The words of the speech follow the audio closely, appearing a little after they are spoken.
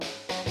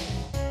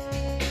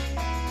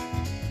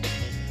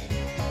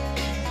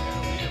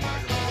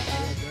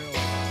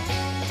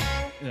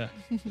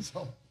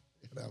So,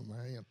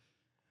 man.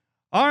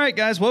 All right,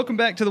 guys, welcome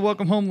back to the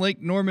Welcome Home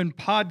Lake Norman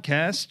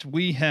podcast.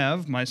 We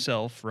have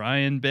myself,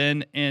 Ryan,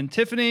 Ben, and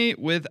Tiffany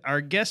with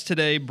our guest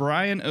today,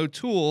 Brian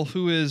O'Toole,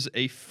 who is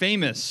a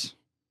famous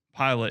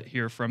pilot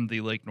here from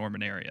the Lake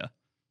Norman area.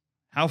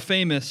 How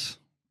famous,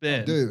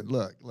 Ben? Oh, dude,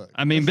 look.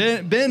 I mean,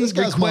 Ben's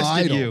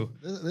requested you.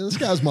 This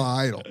guy's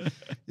my idol.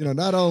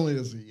 Not only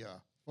is he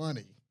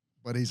funny,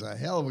 but he's a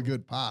hell of a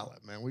good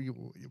pilot, man. We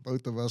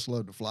both of us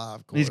love to fly,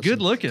 of course. He's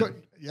good looking.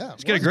 Yeah.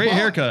 He's got a great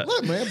haircut.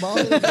 Look, man,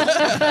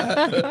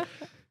 bald.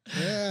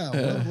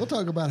 Yeah, we'll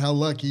talk about how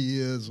lucky he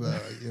is,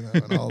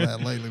 and all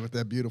that lately with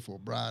that beautiful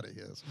bride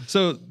he is.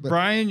 So,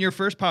 Brian, your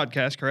first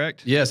podcast,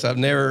 correct? Yes, I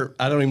don't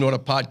even know what a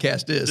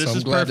podcast is, so I'm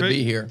glad to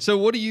be here. So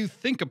what do you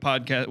think a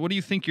podcast, what do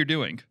you think you're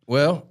doing?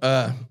 Well,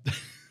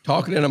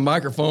 talking in a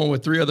microphone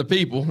with 3 other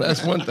people,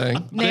 that's one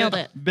thing. Nailed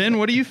it. Ben,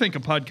 what do you think a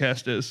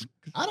podcast is?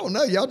 I don't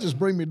know. Y'all just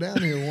bring me down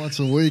here once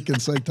a week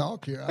and say,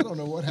 talk here. I don't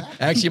know what happened.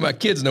 Actually, my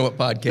kids know what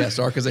podcasts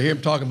are because I hear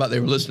them talking about they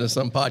were listening to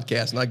some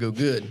podcast, and I go,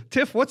 good.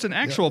 Tiff, what's an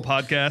actual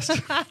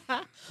podcast?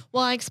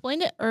 Well, I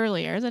explained it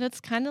earlier that it's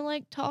kind of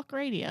like talk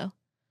radio.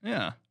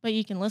 Yeah. But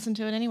you can listen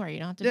to it anywhere. You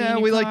don't have to be in Yeah,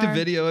 your we car. like to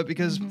video it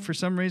because for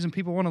some reason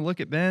people want to look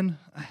at Ben.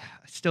 I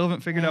still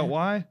haven't figured out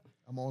why.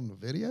 I'm on the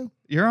video?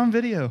 You're on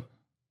video.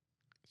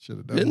 Should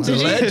have done Ben's a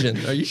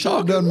legend. Are you Should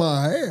have done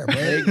my hair, man.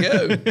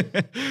 There you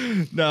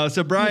go. No,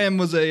 so Brian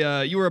was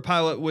you were a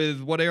pilot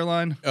with what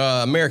airline?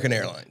 American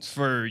Airlines.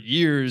 For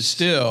years.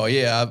 Still,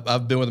 yeah,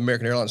 I've been with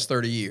American Airlines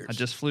 30 years. I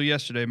just flew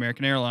yesterday,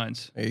 American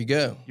Airlines. There you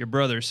go. Your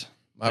brothers.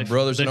 My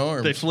brothers in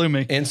arms. They flew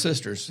me. And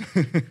sisters.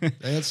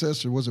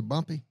 Ancestor, was it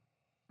bumpy?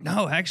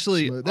 No,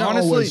 actually, Smooth. They're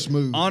always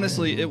smooth.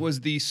 honestly, it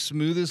was the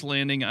smoothest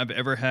landing I've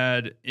ever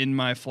had in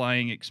my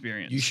flying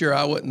experience. You sure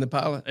I wasn't the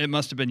pilot? It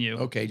must have been you.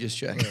 Okay, just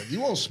check.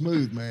 You want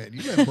smooth, man.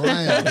 You let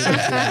Brian sit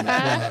there in the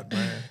front,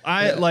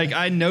 man.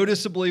 I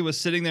noticeably was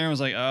sitting there and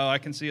was like, oh, I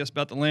can see us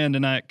about to land.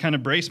 And I kind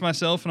of braced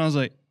myself and I was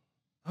like,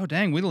 oh,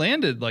 dang, we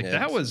landed. Like, Yeah,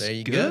 that was there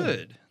you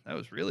good. go. That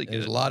was really good.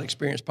 There's a lot of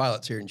experienced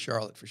pilots here in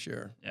Charlotte for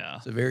sure. Yeah.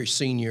 It's a very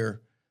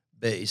senior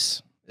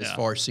base as Yeah.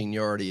 far as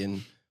seniority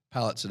and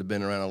pilots that have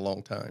been around a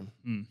long time.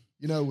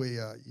 We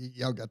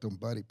y'all got them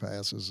buddy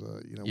passes.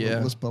 Yeah.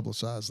 Let's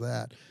publicize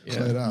that.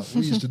 Yeah. But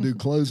we used to do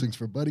closings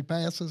for buddy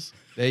passes.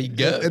 There you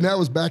go. And that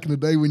was back in the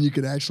day when you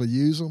could actually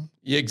use them.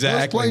 Yeah,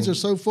 exactly. Those planes are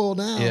so full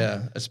now.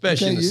 Yeah,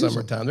 especially in can't the use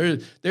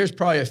summertime. There's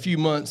probably a few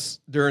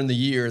months during the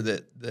year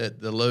that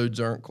the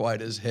loads aren't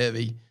quite as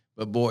heavy,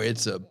 but boy,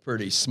 it's a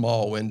pretty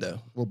small window.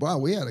 Well,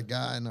 Brian, we had a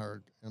guy in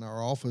our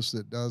office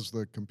that does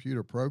the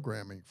computer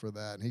programming for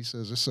that, and he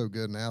says it's so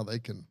good now they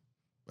can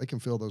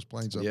fill those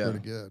planes up pretty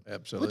good.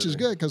 Absolutely. Which is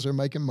good because they're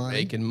making money.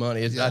 Making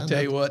money. Yeah, I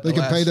tell you what, they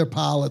can pay their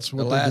pilots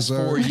what the they last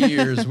deserve. 4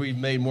 years, we've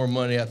made more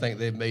money I think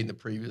they've made in the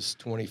previous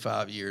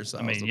 25 years.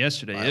 I mean,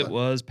 yesterday it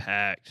was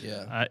packed.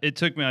 Yeah. I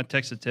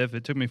texted Tiff,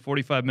 it took me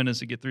 45 minutes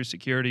to get through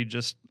security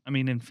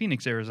in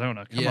Phoenix,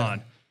 Arizona. Come Yeah.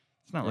 on.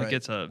 It's not like Right.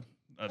 it's a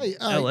Hey,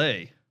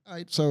 L.A. All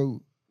right,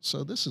 so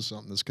this is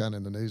something that's kind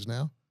of in the news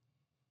now.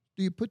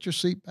 Do you put your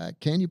seat back?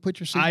 Can you put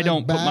your seat back? I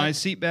don't put my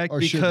seat back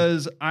or should you?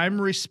 because I'm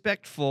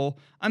respectful.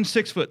 I'm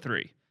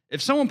 6'3". If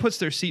someone puts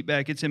their seat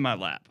back, it's in my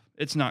lap.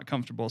 It's not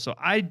comfortable. So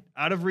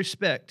out of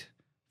respect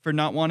for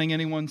not wanting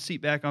anyone's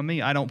seat back on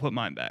me, I don't put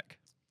mine back.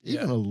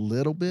 Even a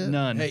little bit?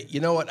 None. Hey, you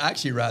know what? I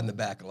actually ride in the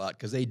back a lot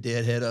because they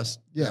deadhead us.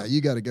 Yeah,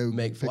 you got to go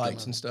make pick 'em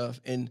flights up. and stuff.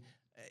 And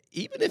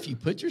even if you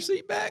put your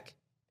seat back,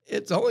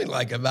 it's only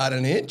like about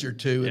an inch or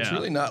two. It's Yeah.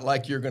 really not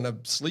like you're going to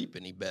sleep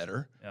any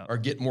better Yeah. or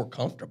get more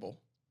comfortable.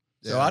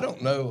 So Yeah. I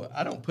don't know.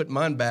 I don't put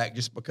mine back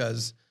just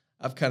because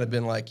I've kind of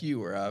been like you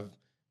where I've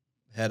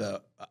had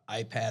a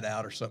iPad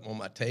out or something on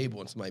my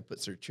table and somebody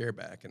puts their chair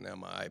back and now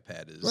my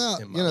iPad is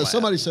in my lap.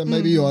 somebody said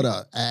maybe you ought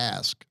to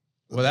ask.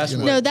 Well, that's you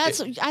know. what-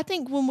 No, I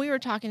think when we were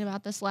talking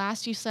about this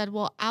last, you said,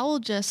 well, I will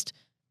just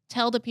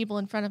tell the people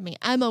in front of me,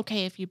 I'm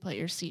okay if you put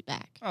your seat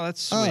back. Oh,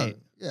 that's sweet.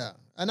 Yeah,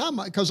 and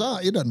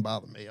it doesn't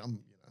bother me.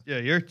 Yeah,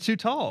 you're too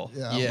tall.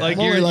 Yeah, Yeah. Like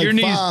I'm only your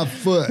knees, 5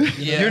 foot.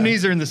 Yeah. your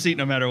knees are in the seat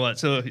no matter what.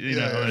 So you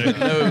know.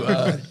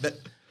 No,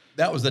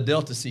 that was the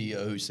Delta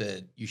CEO who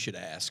said you should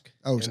ask.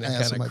 Oh, and that ask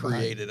kind of somebody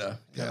behind. created a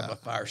kind of a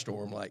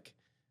firestorm. Like,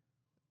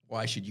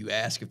 why should you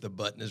ask if the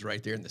button is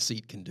right there and the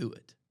seat can do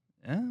it?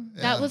 Yeah.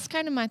 That was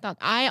kind of my thought.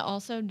 I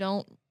also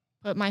don't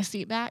put my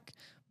seat back.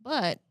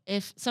 But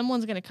if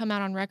someone's going to come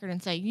out on record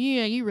and say,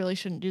 yeah, you really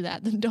shouldn't do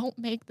that, then don't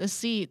make the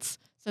seats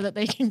so that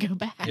they can go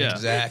back. Yeah.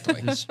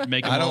 Exactly. Just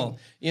make them I all.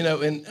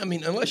 don't, and I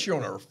mean, unless you're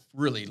on a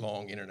really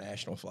long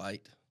international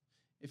flight,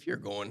 if you're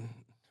going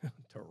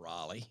to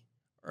Raleigh,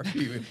 or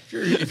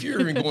if you're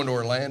even going to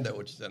Orlando,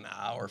 which is an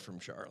hour from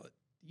Charlotte,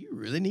 do you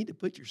really need to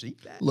put your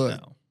seat back? Look,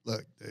 No.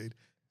 look, dude.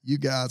 You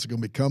guys are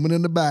going to be coming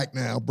in the back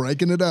now,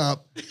 breaking it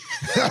up.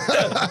 All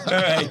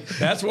right,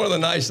 that's one of the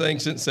nice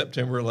things since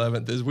September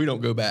 11th is we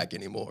don't go back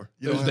anymore.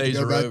 You don't Those have to days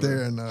go are back over.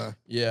 there and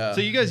Yeah.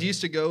 So you guys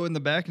used to go in the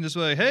back and just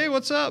be like, hey,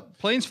 what's up?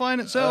 Plane's flying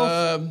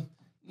itself.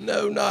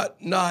 No,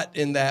 not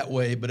in that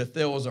way. But if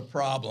there was a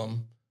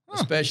problem,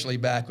 especially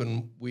back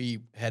when we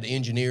had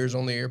engineers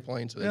on the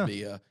airplane, so there'd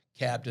be a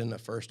captain, a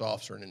first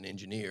officer, and an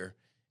engineer.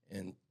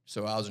 And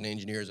so I was an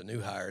engineer as a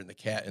new hire,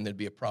 and there'd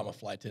be a problem. A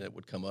flight attendant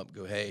would come up and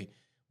go, "Hey,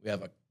 we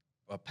have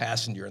a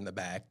passenger in the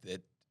back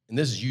that," and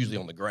this is usually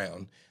on the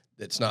ground,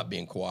 "that's not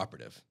being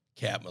cooperative."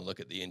 Captain would look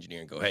at the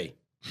engineer and go, "Hey,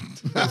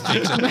 go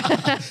fix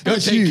it. Go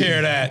take care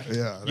of that."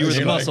 Yeah, You were the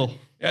You're like, muscle.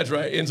 That's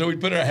right. And so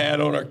we'd put our hat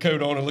on, our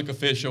coat on, and look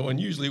official. And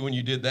usually when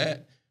you did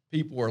that,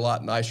 people were a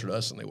lot nicer to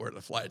us than they were to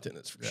the flight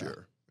attendants, for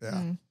sure. yeah.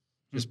 Mm.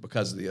 Just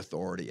because of the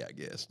authority, I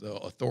guess, the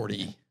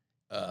authority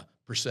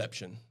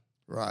perception.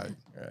 Right.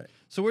 Right.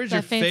 So where's That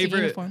your fancy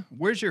favorite? uniform.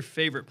 Where's your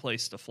favorite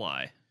place to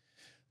fly?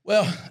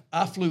 Well,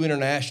 I flew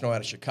international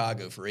out of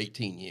Chicago for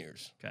 18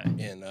 years. Okay.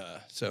 And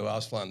so I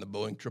was flying the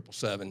Boeing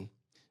 777,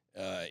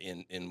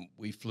 and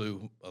we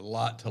flew a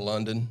lot to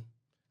London.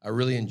 I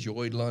really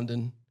enjoyed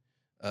London,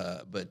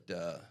 but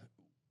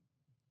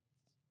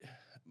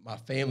my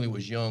family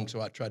was young,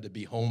 so I tried to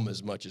be home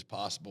as much as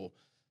possible.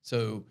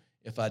 So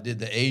if I did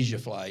the Asia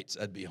flights,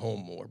 I'd be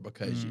home more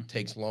because it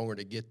takes longer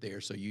to get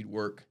there. So you'd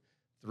work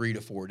 3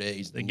 to 4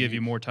 days. They give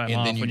you more time and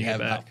off then when you'd you get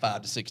have back. about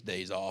 5 to 6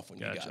 days off when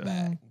you Gotcha. got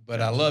back.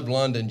 But I loved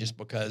London just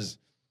because,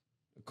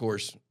 of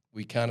course,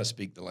 we kind of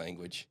speak the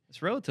language.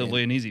 It's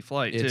relatively an easy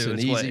flight too. It's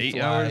an what, easy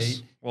 8 hours?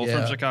 flight. Well,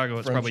 Yeah, from Chicago,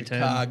 it's from probably 10.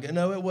 Chicago.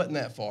 No, it wasn't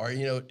that far.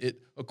 You know,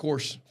 of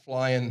course,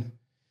 flying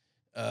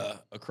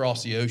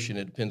across the ocean,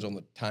 it depends on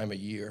the time of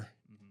year.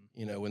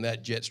 You know, when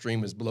that jet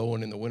stream is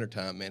blowing in the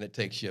wintertime, man, it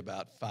takes you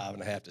about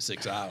 5.5 to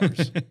 6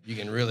 hours. You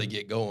can really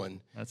get going.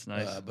 That's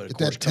nice. But of Get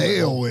course, that coming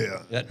home-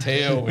 tailwind. That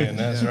tailwind,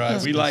 that's Yeah, right.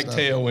 that's We good like stuff.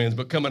 tailwinds,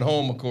 but coming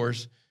home, of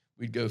course,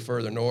 we'd go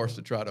further north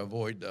to try to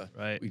avoid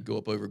Right. We'd go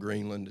up over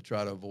Greenland to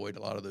try to avoid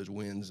a lot of those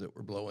winds that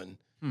were blowing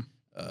in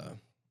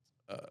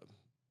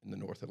the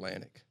North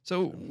Atlantic.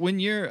 So when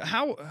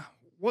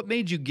what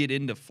made you get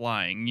into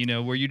flying? You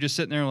know, were you just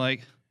sitting there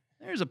like,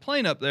 there's a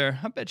plane up there.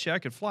 I bet you I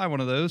could fly one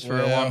of those for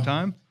a long Well,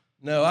 time.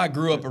 No, I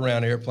grew up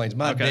around airplanes.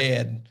 My Okay.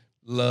 dad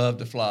loved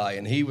to fly,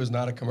 and he was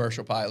not a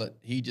commercial pilot.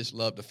 He just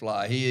loved to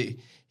fly. He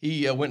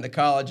went to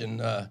college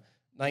in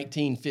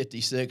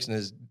 1956,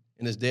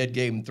 and his dad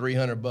gave him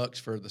 $300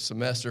 for the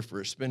semester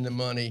for spending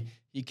money.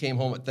 He came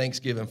home at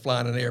Thanksgiving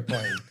flying an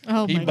airplane.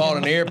 Oh, He my bought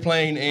goodness. an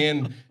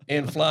airplane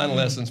and flying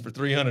lessons for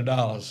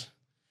 $300.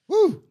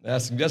 Woo!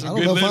 That's a I good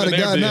don't know if I'd living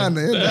have there, gotten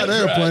dude. in that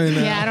That's airplane.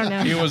 right. now. Yeah, I don't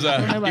know. He was I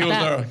don't know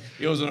about that.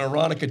 he was an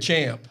Aeronica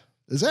champ.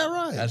 Is that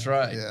right? That's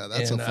right. Yeah,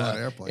 that's a fun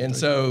airplane. And too.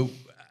 so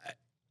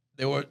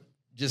there were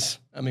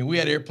we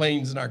had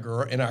airplanes in our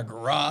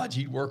garage.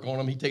 He'd work on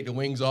them. He'd take the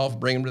wings off,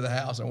 bring them to the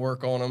house, and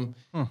work on them.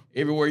 Huh.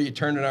 Everywhere you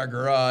turned in our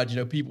garage,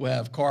 people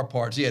have car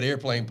parts. He had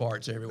airplane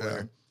parts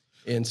everywhere.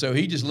 And so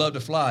he just loved to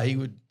fly.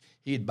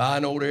 He'd buy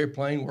an old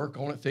airplane, work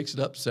on it, fix it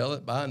up, sell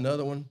it, buy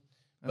another one.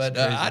 That's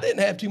But crazy. I didn't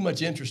have too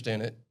much interest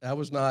in it. I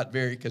was not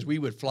because we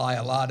would fly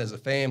a lot as a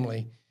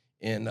family.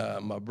 And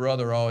my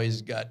brother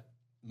always got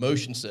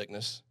motion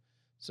sickness.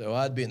 So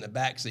I'd be in the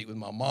back seat with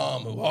my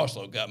mom, who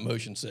also got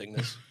motion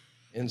sickness.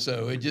 And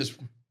so it just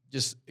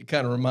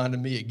kind of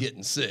reminded me of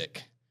getting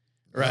sick,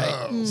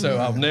 right? Oh, So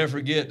I'll never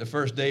forget the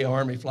first day of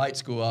Army flight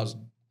school. I was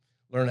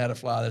learning how to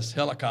fly this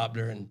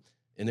helicopter, and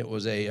it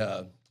was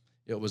a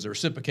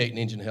reciprocating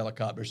engine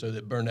helicopter, so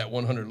that burned that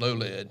 100 low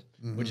lead,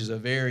 which is a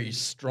very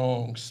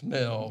strong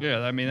smell. Yeah,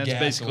 I mean, that's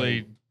Gasoline.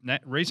 basically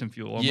racing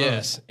fuel almost.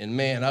 Yes, and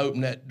man, I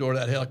opened that door of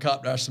that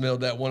helicopter. I smelled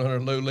that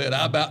 100 low lead.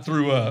 I about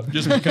threw up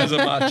just because of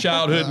my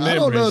childhood memories. I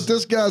don't know if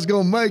this guy's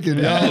gonna make it.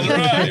 That's y'all.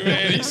 right,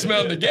 man. He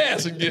smelled the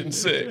gas and getting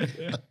sick.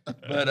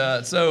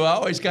 But so I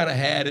always kind of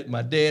had it.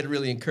 My dad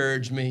really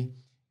encouraged me,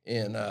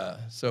 and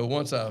so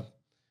once I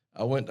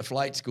went to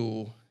flight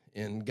school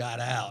and got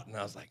out, and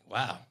I was like,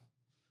 wow,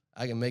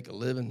 I can make a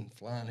living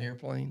flying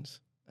airplanes.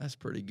 That's a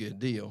pretty good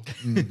deal.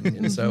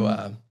 And so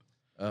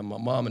my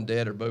mom and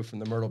dad are both from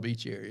the Myrtle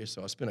Beach area,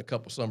 so I spent a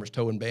couple summers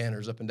towing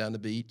banners up and down the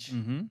beach.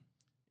 Mm-hmm.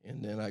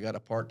 And then I got a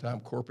part-time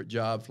corporate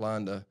job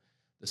flying the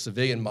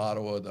civilian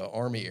model of the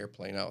Army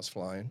airplane I was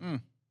flying.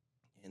 Mm.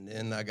 And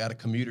then I got a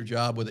commuter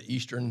job with the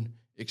Eastern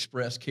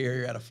Express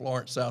carrier out of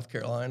Florence, South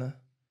Carolina.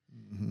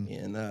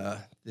 And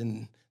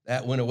then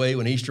that went away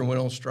when Eastern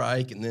went on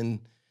strike. And then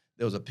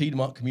there was a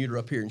Piedmont commuter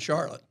up here in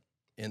Charlotte,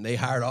 and they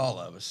hired all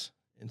of us.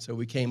 And so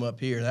we came up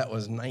here. That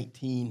was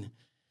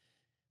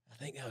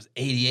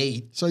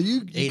 88. So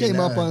you came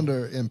up 89.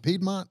 in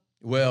Piedmont?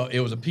 Well, it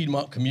was a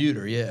Piedmont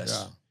commuter,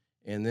 yes.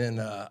 Yeah. And then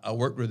I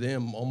worked with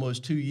them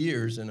almost 2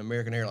 years, and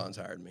American Airlines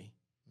hired me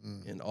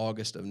Mm. in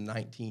August of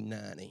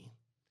 1990.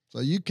 So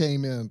you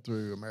came in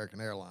through American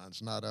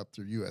Airlines, not up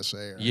through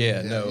USA. Or,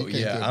 Yeah, you no, came through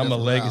yeah. a I'm a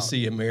different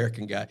legacy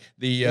American guy. route.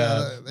 There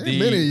are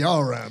many of y'all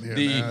around here.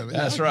 now.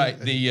 That's right.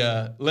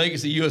 The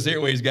legacy U.S.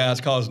 Airways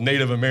guys call us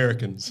Native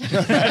Americans.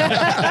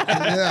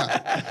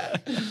 Yeah.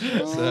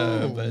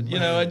 So, but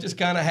it just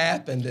kind of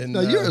happened. And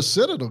Now you're a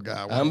Citadel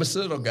guy. I'm a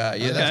Citadel guy.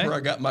 Yeah, that's Okay. where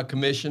I got my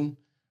commission.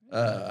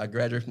 I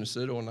graduated from the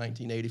Citadel in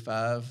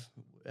 1985.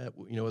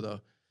 With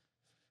a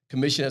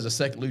commission as a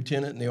second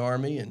lieutenant in the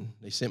Army, and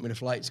they sent me to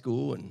flight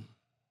school. And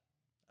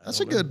That's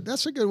a good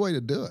way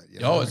to do it.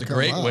 It's a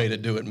great way to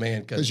do it,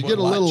 man. Because you it's get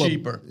a lot little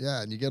cheaper.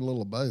 Yeah, and you get a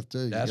little of both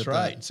too. You That's get that-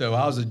 right. So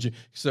I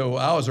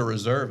was a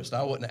reservist.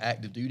 I wasn't an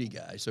active duty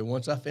guy. So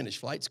once I finished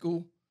flight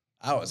school,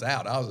 I was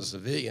out. I was a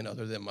civilian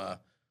other than my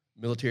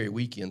military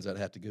weekends I'd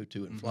have to go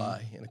to and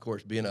fly. And, of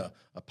course, being a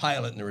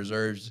pilot in the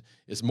reserves,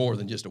 it's more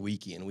than just a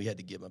weekend. We had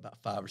to give them about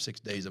 5 or 6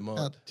 days a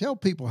month. Tell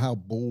people how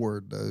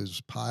bored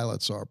those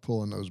pilots are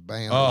pulling those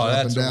banners Oh, up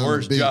that's and the down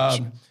worst the beach.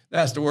 job.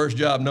 That's the worst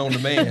job known to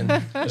man,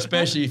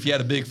 especially if you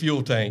had a big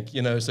fuel tank,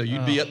 you know. So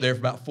you'd be up there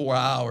for about 4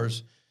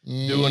 hours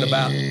doing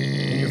about,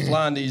 and you're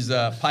flying these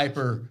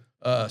Piper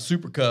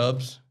Super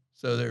Cubs.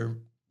 So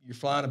you're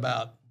flying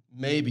about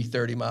maybe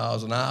 30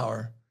 miles an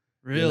hour.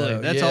 Really? You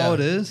know, That's yeah. all it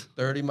is?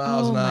 30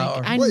 miles an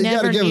hour. I Well, you got to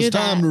never give us knew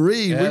time that. to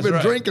read. Yeah, We've that's been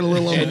right. drinking a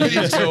little on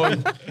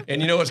the beach.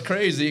 And you know what's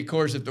crazy? Of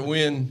course, if the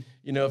wind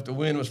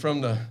was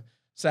from the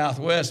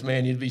southwest,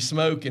 man, you'd be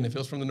smoking. If it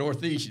was from the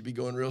northeast, you'd be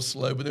going real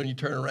slow. But then when you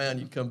turn around,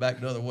 you'd come back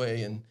another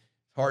way, and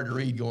it's hard to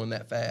read going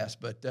that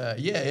fast. But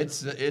yeah,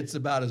 it's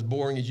about as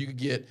boring as you could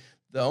get.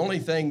 The only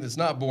thing that's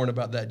not boring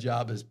about that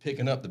job is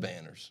picking up the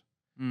banners.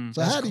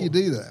 So how do you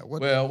do that?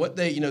 Well, what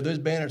they, those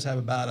banners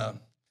have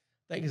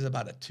I think it's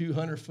about a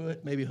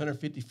 200-foot, maybe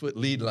 150-foot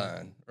lead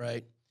line,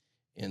 right?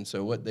 And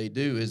so what they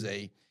do is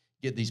they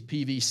get these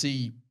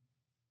PVC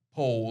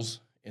poles,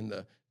 and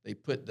they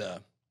put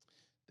the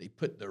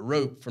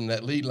rope from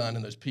that lead line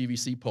in those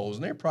PVC poles,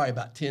 and they're probably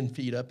about 10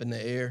 feet up in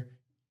the air,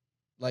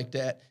 like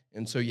that.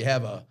 And so you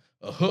have a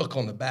hook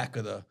on the back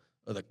of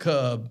the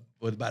Cub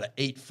with about an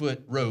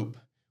 8-foot rope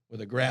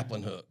with a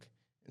grappling hook,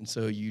 and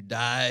so you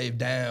dive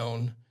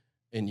down.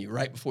 And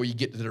right before you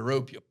get to the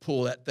rope, you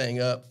pull that thing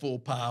up full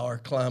power,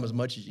 climb as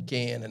much as you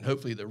can, and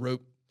hopefully the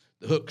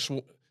hook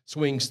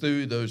swings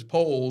through those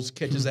poles,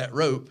 catches that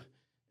rope,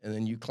 and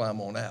then you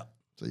climb on out.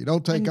 So you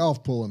don't take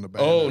off pulling the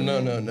banner. Oh, no.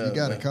 You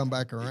got to come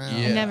back around.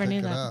 Yeah. and I never pick knew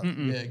it that. up.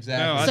 Yeah,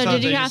 exactly. No, I So thought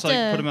did they you just have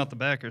to- put them out the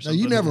back or Now, something.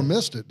 you never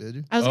missed it, did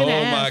you? I was going to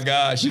ask. My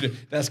gosh,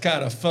 that's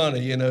kind of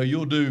funny.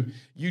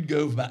 You'd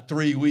go for about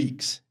 3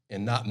 weeks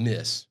and not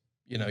miss.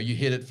 You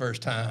hit it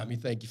first time. You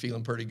think you're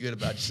feeling pretty good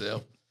about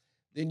yourself.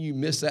 Then you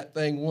miss that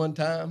thing one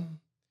time.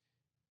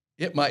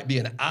 It might be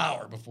an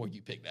hour before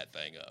you pick that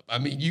thing up. I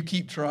mean, you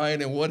keep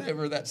trying, and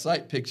whatever that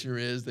sight picture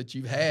is that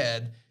you've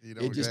had,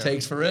 it just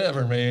takes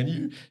forever,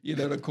 man.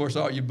 Of course,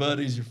 all your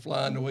buddies are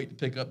flying to wait to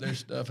pick up their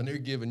stuff, and they're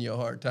giving you a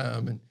hard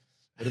time.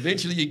 But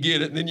eventually you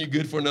get it, and then you're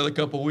good for another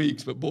couple of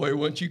weeks. But boy,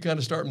 once you kind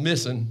of start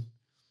missing,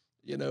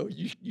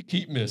 you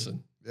keep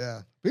missing.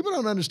 Yeah. People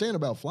don't understand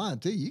about flying,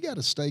 too. You got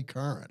to stay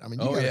current. I mean,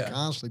 you got to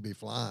constantly be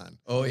flying.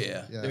 Oh,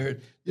 yeah.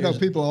 Yeah.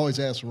 People always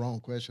ask the wrong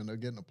question. They'll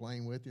get in a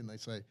plane with you, and they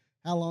say,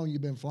 how long you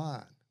been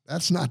flying?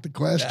 That's not the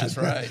question. That's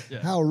right.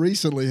 Yeah. How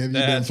recently have you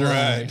been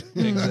flying? That's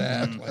right.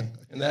 Exactly.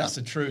 And that's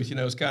the truth.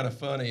 It's kind of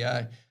funny.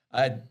 I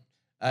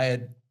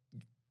had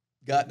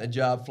gotten a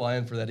job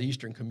flying for that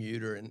Eastern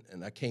commuter,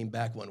 and I came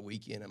back one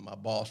weekend, and my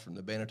boss from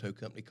the Beneteau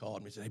company called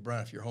me and said, "Hey,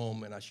 Brian, if you're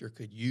home, man, I sure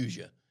could use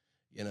you.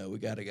 We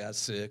got a guy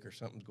sick or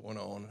something's going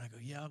on." And I go,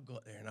 "Yeah, I'll go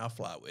out there and I'll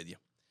fly with you."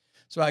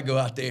 So I go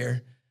out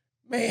there.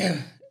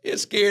 Man, it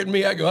scared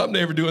me. I go, "I'm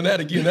never doing that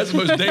again. That's the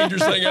most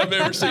dangerous thing I've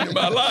ever seen in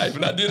my life."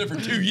 And I did it for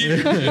 2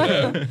 years.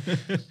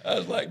 I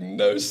was like,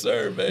 "No,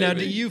 sir, baby." Now,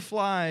 do you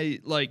fly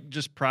like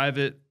just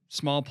private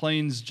small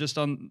planes just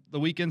on the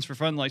weekends for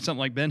fun, like something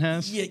like Ben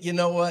has? Yeah, you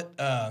know what?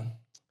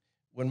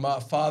 When my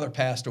father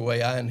passed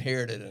away, I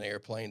inherited an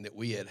airplane that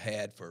we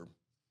had for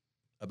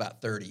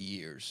about 30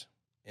 years.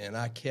 And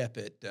I kept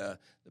it. The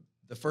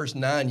first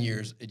 9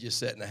 years, it just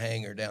sat in a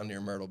hangar down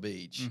near Myrtle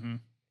Beach. Mm-hmm.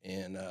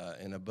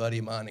 And a buddy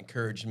of mine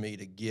encouraged me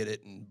to get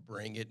it and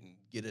bring it and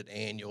get it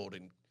annualed.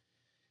 And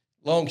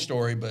long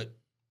story, but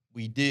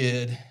we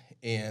did.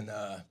 And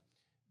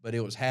but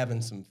it was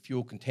having some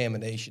fuel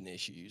contamination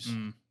issues.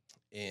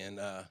 And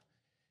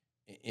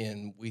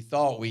we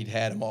thought we'd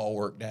had them all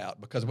worked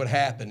out, because what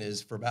happened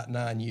is for about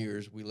 9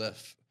 years we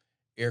left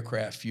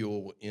aircraft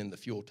fuel in the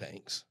fuel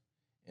tanks,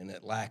 and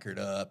it lacquered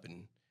up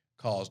and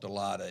caused a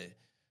lot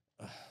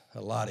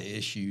of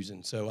issues.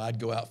 And so I'd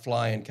go out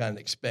flying kind of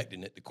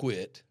expecting it to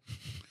quit,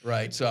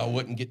 right? So I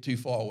wouldn't get too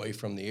far away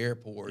from the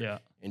airport. Yeah.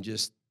 And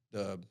just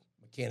the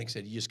mechanic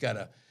said, "You just got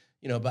to,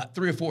 about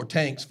 3 or 4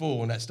 tanks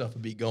full, and that stuff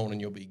will be gone and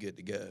you'll be good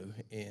to go."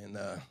 And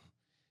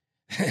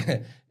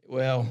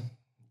well,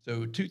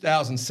 so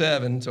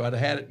 2007, so I'd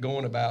had it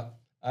going about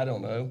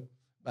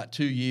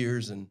 2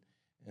 years, and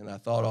I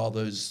thought all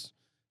those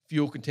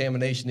fuel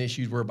contamination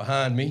issues were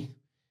behind me.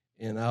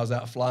 And I was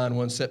out flying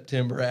one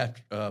September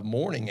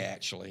morning,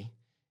 actually,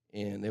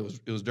 and it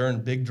was during a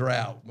big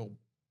drought.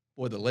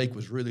 Boy, the lake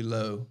was really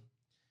low,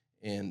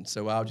 and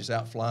so I was just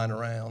out flying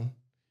around,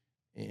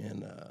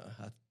 and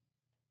I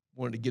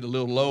wanted to get a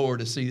little lower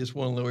to see this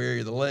one little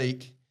area of the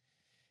lake,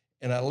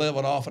 and I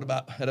leveled off at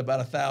about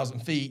 1,000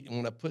 feet. And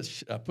when I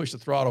pushed the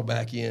throttle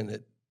back in,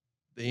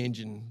 the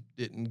engine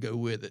didn't go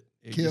with it.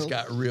 It just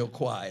got real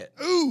quiet.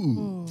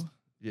 Ooh.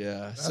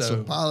 Yeah, That's a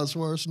pilot's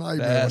worst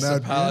nightmare. That's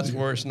a pilot's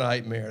worst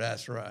nightmare.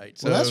 That's right.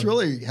 Well, that's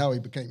really how he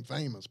became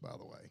famous, by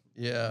the way.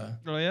 Yeah.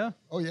 Oh, yeah?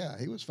 Oh, yeah.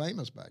 He was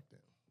famous back then.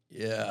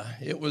 Yeah,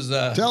 it was.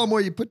 Tell him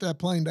where you put that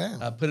plane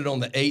down. I put it on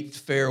the 8th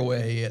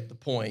fairway at the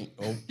Point,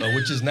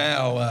 which is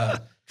now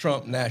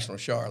Trump National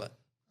Charlotte.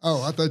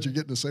 Oh, I thought you were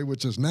getting to say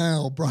which is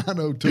now Brian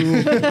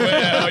O'Toole.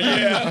 Well,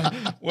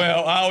 yeah.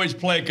 Well, I always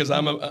play because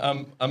I'm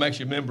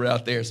actually a member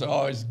out there, so I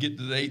always get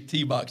to the 8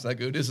 tee box. And I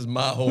go, this is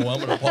my hole.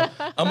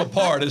 I'm a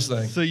part of this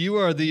thing. So you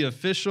are the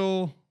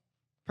official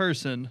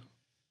person.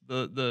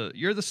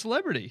 You're the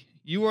celebrity.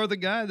 You are the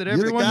guy that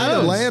everyone You're the guy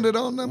knows. that landed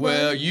on them.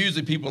 Well,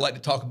 usually people like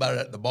to talk about it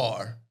at the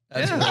bar.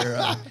 That's where,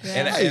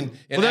 and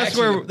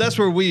That's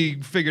where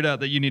we figured out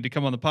that you need to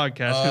come on the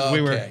podcast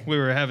because we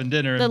were having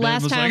dinner. The and Ben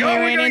last was time like, we "Oh,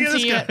 ran gotta get into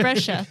this you guy." at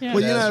Brescia. Yeah.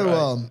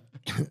 Well,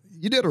 That's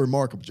you did a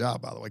remarkable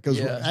job, by the way, because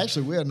Yeah.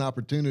 actually we had an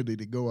opportunity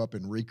to go up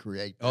and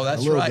recreate. Oh,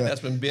 that's a little right. bit.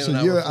 That's when Ben So and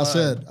I were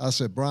flying. I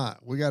said, Brian,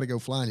 we got to go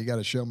flying. You got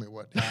to show me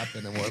what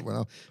happened and what went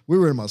on. We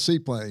were in my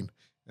seaplane.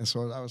 And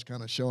so I was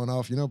kind of showing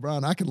off,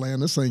 Brian, I can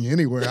land this thing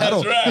anywhere. I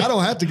don't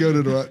have to go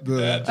to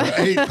the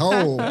 8th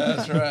hole.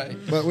 That's right.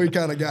 But we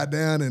kind of got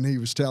down, and he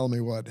was telling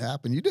me what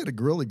happened. You did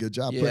a really good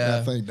job putting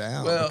that thing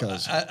down. Well,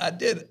 because I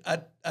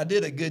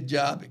did a good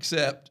job,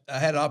 except I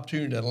had an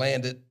opportunity to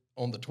land it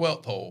on the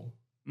 12th hole,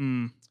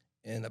 and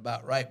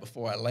about right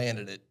before I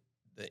landed it,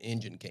 the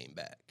engine came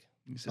back.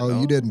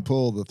 you didn't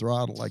pull the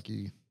throttle like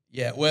you.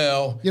 Yeah,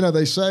 well,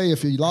 They say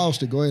if you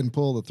lost it, go ahead and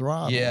pull the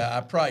throttle. yeah,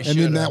 I probably should.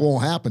 And then that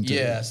won't happen to you.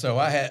 Yeah, so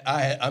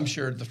I'm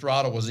sure the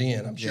throttle was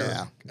in. I'm sure.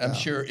 Yeah, I'm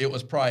sure it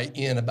was probably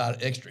in about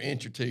an extra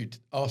inch or two.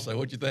 Also,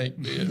 what you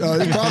think, Ben?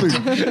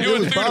 It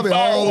was probably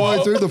all the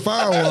way through the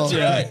firewall.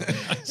 That's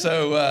right.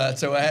 So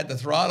I had the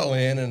throttle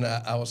in, and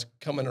I was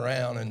coming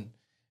around,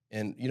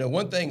 and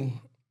one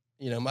thing,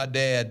 my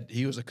dad,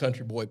 he was a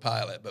country boy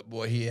pilot, but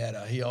boy,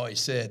 he always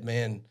said,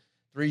 man,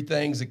 3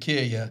 things that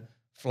kill you: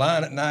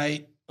 flying at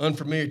night,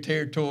 unfamiliar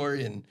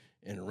territory, and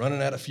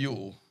running out of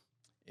fuel.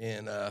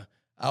 And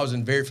I was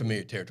in very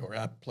familiar territory.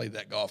 I played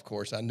that golf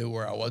course. I knew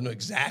where I was, knew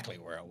exactly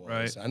where I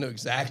was. Right. I knew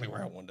exactly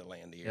where I wanted to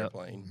land the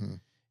airplane. Mm-hmm.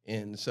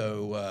 And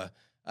so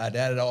I'd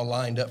had it all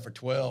lined up for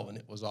 12, and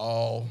it was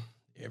all,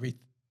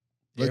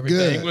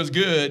 everything was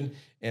good.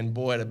 And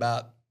boy, at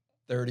about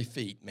 30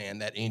 feet, man,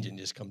 that engine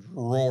just comes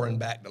roaring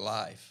back to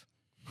life.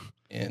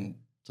 And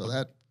So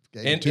that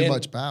gave you too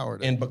much power.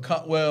 And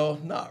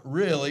because, not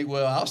really.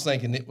 Well, I was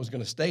thinking it was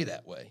going to stay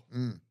that way.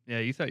 Yeah,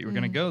 you thought you were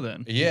going to go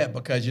then. Yeah,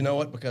 because you know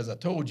what? Because I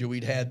told you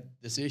we'd had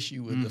this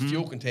issue with the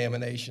fuel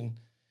contamination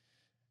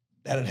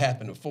that had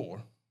happened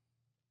before.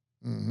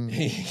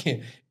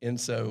 Mm-hmm. And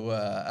so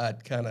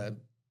I'd kind of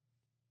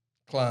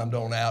climbed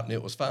on out, and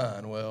it was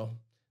fine. Well,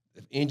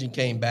 the engine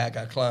came back.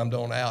 I climbed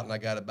on out, and I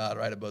got about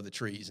right above the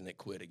trees, and it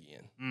quit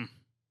again.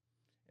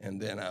 And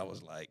then I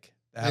was like,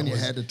 Then you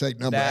had to take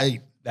number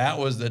 8. That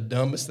was the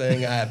dumbest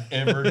thing I've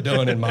ever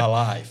done in my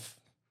life.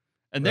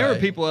 And there were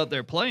people out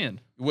there playing.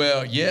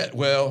 Well, yeah.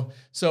 Well,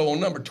 so on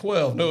number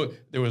 12,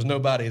 there was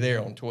nobody there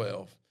on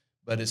 12.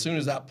 But as soon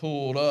as I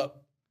pulled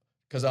up,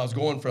 because I was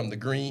going from the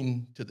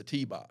green to the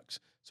tee box,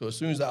 so as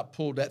soon as I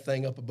pulled that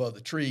thing up above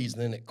the trees,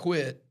 and then it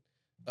quit,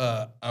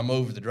 I'm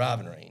over the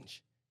driving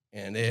range,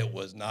 and it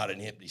was not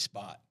an empty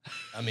spot.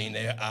 I mean,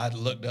 I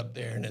looked up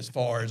there, and as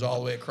far as all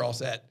the way across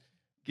that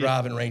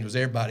driving range was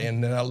everybody,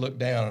 and then I looked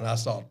down and I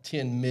saw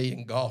 10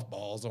 million golf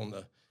balls on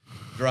the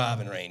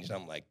driving range. And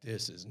I'm like,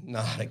 this is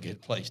not a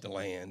good place to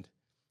land.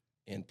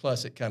 And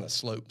plus, it kind of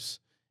slopes.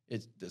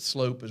 The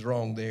slope is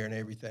wrong there and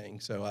everything.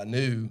 So I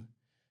knew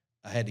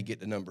I had to get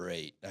to number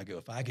 8. I go,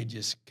 if I could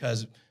just,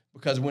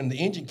 because when the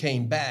engine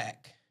came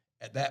back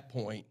at that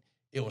point,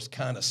 it was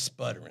kind of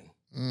sputtering.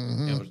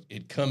 Mm-hmm.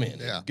 It'd come in,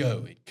 it'd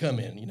go, it'd come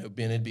in.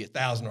 Ben, it'd be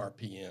 1,000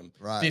 RPM,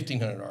 Right.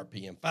 1,500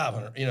 RPM,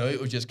 500.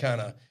 It was just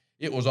kind of.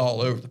 It was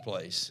all over the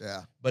place.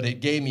 Yeah. But it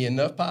gave me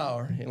enough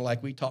power. And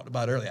like we talked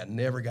about earlier, I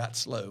never got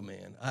slow,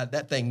 man.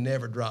 That thing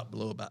never dropped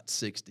below about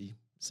 60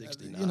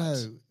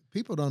 knots.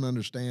 People don't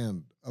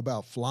understand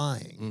about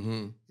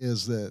flying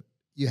is that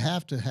you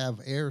have to have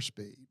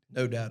airspeed.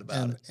 No doubt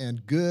about it.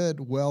 And good,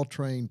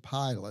 well-trained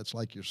pilots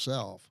like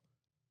yourself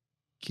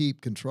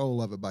keep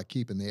control of it by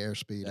keeping the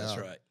airspeed up.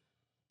 That's right.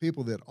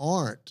 People that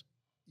aren't,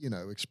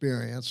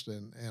 experienced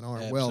and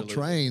aren't Absolutely.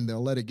 well-trained,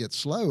 they'll let it get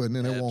slow and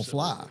then it won't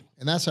fly. Absolutely.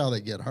 And that's how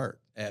they get hurt.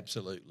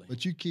 Absolutely.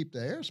 But you keep the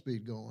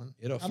airspeed going.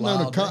 It'll fly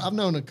all day. I've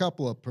known a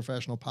couple of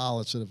professional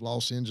pilots that have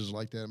lost engines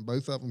like that, and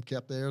both of them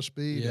kept the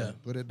airspeed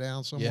and put it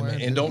down somewhere. Yeah,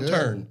 man. And don't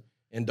turn.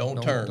 And don't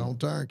turn. Don't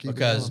turn. Keep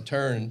because it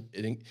going.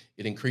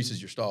 it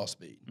increases your stall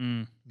speed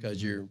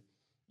because you're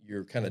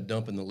kind of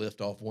dumping the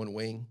lift off one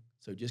wing.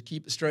 So just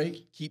keep it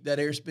straight, keep that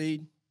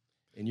airspeed,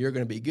 and you're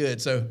going to be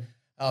good. So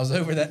I was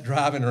over that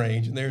driving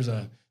range, and there's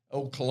a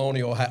old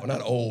colonial house,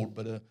 not old,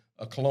 but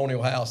a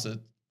colonial house that's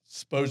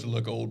supposed to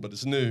look old, but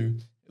it's new.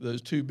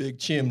 Those 2 big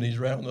chimneys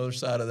right on the other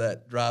side of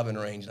that driving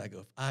range. And I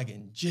go, if I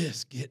can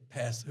just get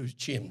past those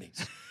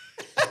chimneys,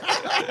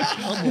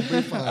 I'm going to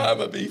be fine. I'm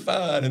going to be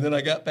fine. And then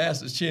I got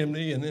past this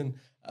chimney, and then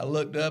I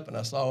looked up, and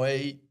I saw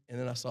 8, and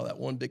then I saw that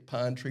one big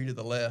pine tree to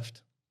the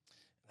left.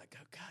 And I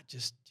go, God,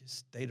 just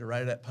stay to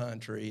right of that pine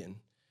tree. And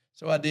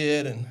so I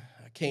did, and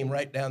I came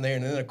right down there.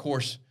 And then, of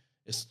course,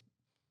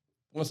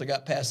 once I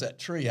got past that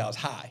tree, I was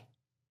high,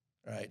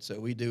 right? So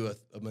we do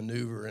a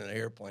maneuver in an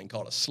airplane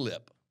called a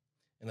slip.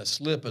 And a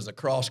slip is a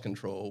cross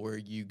control where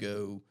you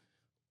go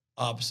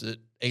opposite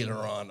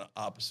aileron,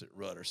 opposite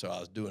rudder. So I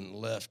was doing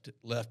left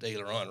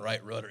aileron,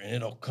 right rudder, and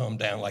it'll come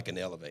down like an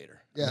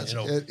elevator. Yeah, I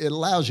mean, it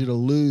allows you to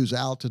lose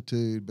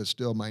altitude but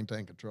still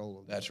maintain control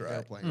of That's the right.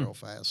 airplane real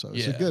fast. So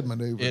it's Yeah. a good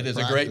maneuver. It to is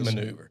a great practice.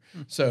 maneuver.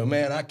 So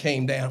man, I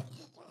came down.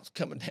 I was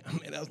coming down,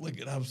 man.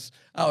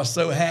 I was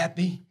so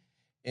happy.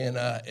 And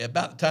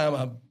about the time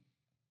I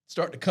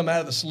start to come out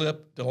of the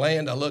slip to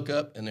land, I look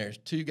up and there's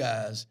two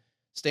guys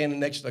standing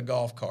next to the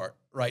golf cart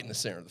right in the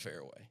center of the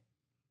fairway.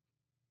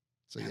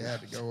 So you had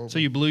to go over. So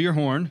you blew your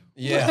horn.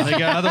 Yeah. They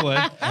got out of the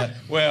way.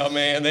 Well,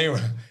 man, they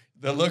were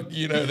the look,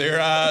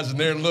 their eyes and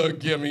their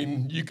look. I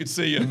mean, you could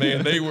see them,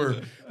 man. They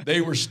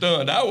were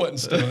stunned. I wasn't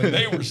stunned.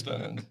 They were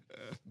stunned.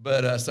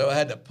 But so I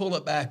had to pull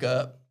it back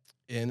up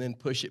and then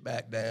push it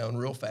back down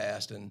real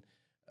fast. And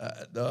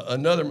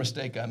another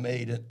mistake I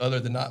made, other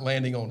than not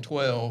landing on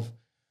 12,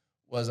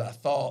 was I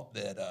thought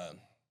that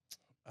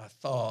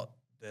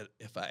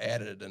if I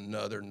added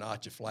another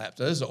notch of flaps,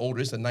 now this is older.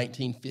 It's a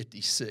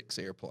 1956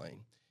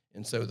 airplane,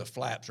 and so the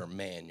flaps are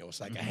manual.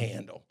 It's like a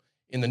handle.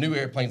 In the new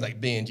airplanes like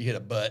Ben's, you hit a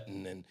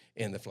button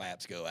and the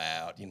flaps go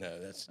out.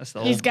 That's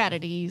the He's old. got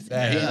it easy. He's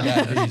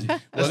got it easy.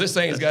 Well, this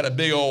thing's got a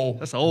big old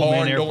That's the old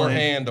man barn door airplane.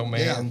 handle,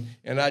 man.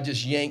 Yeah. And I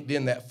just yanked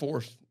in the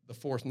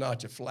fourth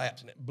notch of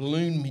flaps, and it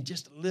ballooned me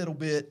just a little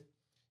bit.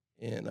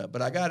 And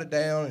but I got it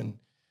down, and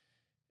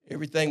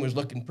everything was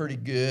looking pretty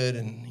good.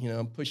 And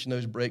I'm pushing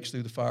those brakes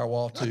through the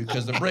firewall too,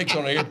 because the brakes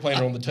on an airplane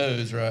are on the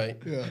toes, right?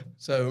 Yeah.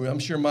 So I'm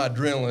sure my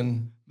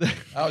adrenaline.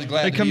 I was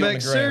glad They to come be on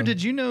back, the sir. ground.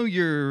 Did you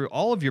know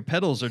all of your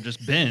pedals are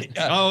just bent?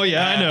 Oh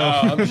yeah, I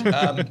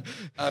know.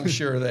 I'm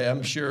sure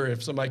I'm sure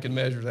if somebody can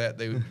measure that,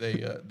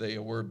 they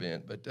were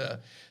bent.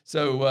 But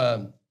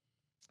so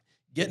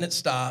getting it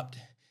stopped,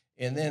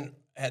 and then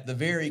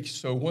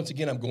so once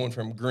again I'm going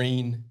from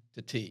green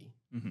to tee,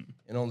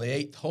 and on the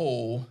 8th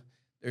hole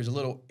there's a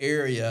little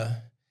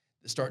area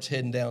that starts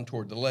heading down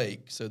toward the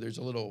lake. So there's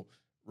a little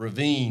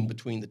ravine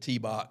between the tee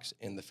box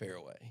and the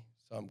fairway.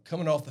 So I'm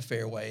coming off the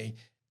fairway.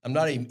 I'm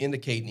not even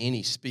indicating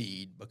any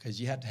speed because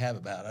you have to have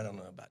about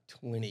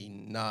 20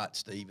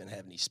 knots to even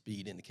have any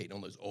speed indicating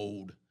on those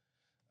old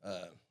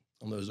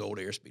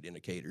airspeed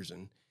indicators.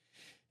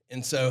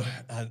 And so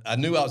I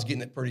knew I was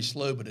getting it pretty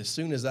slow, but as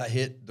soon as I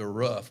hit the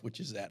rough,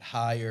 which is that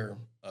higher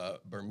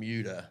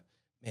Bermuda,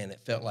 man, it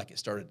felt like it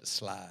started to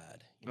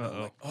slide.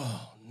 I'm like,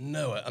 oh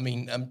no! I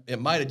mean, it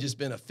might have just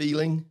been a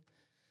feeling,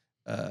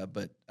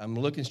 but I'm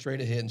looking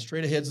straight ahead, and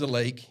straight ahead's the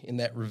lake in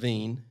that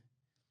ravine.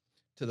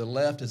 To the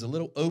left is a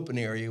little open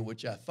area,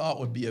 which I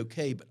thought would be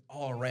okay, but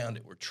all around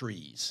it were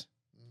trees.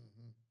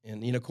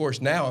 Mm-hmm. And, of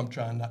course, now I'm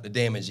trying not to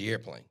damage the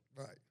airplane.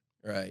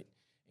 Right.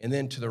 And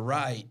then to the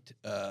right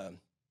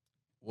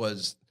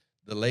was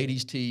the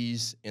ladies'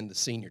 tees and the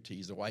senior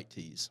tees, the white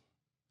tees.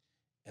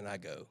 And I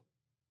go,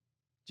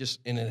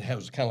 and it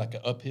was kind of like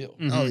an uphill.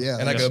 Mhm. Oh, yeah.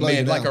 And I they go, slow you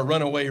man, like down. a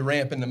runaway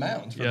ramp in the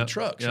mountains for the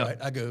trucks, yep. right?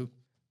 I go,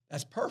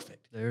 that's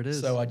perfect. There it is.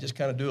 So I just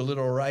kind of do a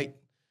little right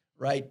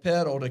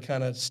pedal to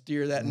kind of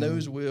steer that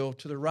nose wheel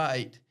to the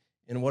right.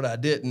 And what I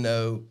didn't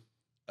know,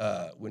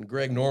 when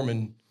Greg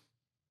Norman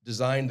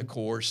designed the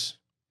course,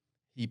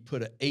 he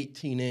put an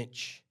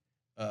 18-inch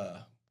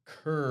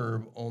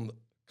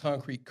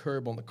concrete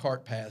curb on the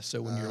cart path.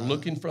 So when you're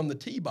looking from the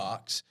tee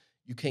box,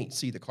 you can't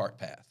see the cart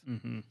path.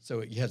 Mm-hmm.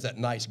 So it has that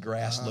nice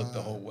grass look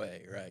the whole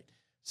way, right?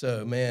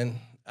 So, man,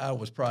 I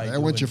was probably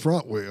There went your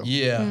front wheel.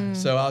 Yeah.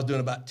 So I was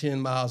doing about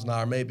 10 miles an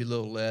hour, maybe a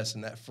little less,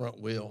 and that front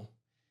wheel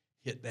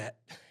hit that.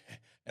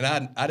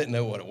 And I didn't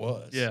know what it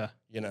was. Yeah.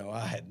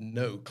 I had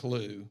no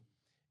clue.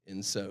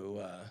 And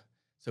so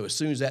as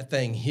soon as that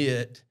thing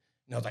hit,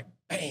 I was like,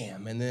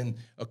 bam. And then,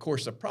 of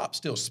course, the prop's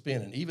still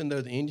spinning. Even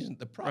though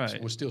the props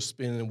was still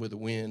spinning with the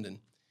wind.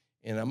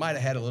 And I might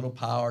have had a little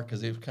power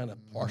because it was kind of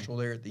partial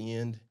there at the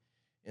end.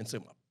 And so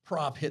my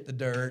prop hit the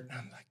dirt.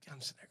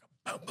 I'm sitting there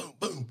going, boom,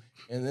 boom, boom.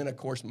 And then, of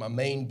course, my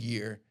main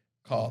gear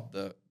caught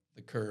the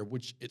curb,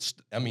 which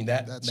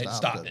that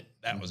stopped it.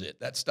 That was it.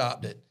 That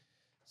stopped it.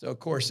 So, of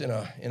course, in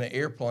an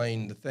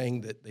airplane, the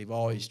thing that they've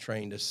always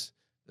trained us,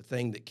 the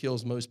thing that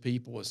kills most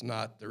people is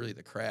not really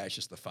the crash,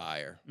 it's the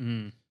fire.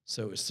 Mm-hmm.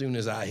 So as soon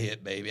as I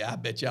hit, baby, I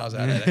bet you I was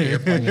out of that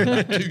airplane in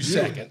about 2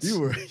 seconds. You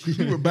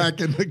were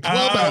back in the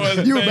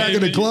clubhouse. You were back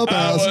in the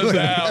clubhouse. I was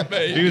out,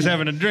 baby. He was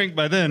having a drink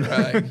by then.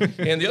 Right.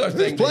 And the other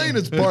thing, This plane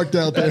is parked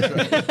out there.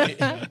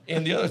 right.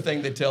 And the other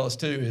thing they tell us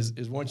too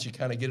is once you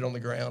kind of get it on the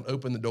ground,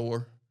 open the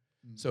door,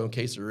 so in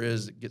case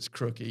it gets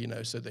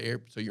crooked,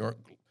 so you aren't.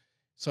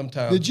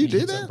 Sometimes Did you do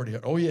hit something that? pretty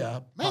hard. Oh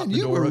yeah, Man,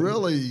 you were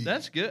really.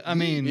 That's good. I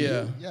mean,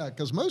 Yeah. Yeah,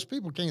 because most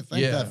people can't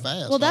think that fast.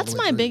 Well, all that's the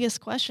way my through. biggest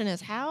question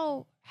is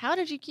how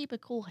did you keep a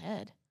cool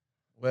head?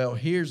 Well,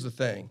 here's the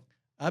thing.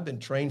 I've been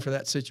trained for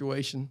that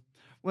situation.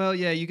 well,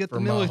 yeah, you get the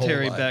For my whole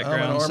military life. I'm an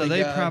background, so Army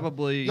they guy.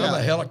 probably. I'm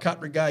a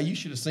helicopter guy. You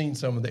should have seen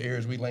some of the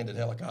areas we landed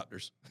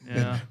helicopters.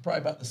 Yeah.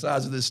 Probably about the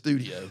size of this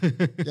studio.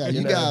 Yeah, you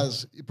you know.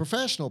 guys,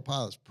 professional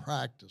pilots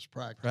practice.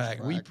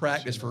 We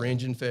practice for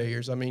engine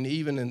failures. I mean,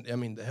 even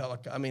the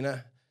helicopter. I mean,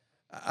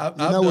 I've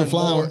You know we're done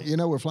flying. more. You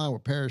know we're flying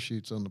with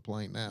parachutes on the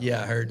plane now.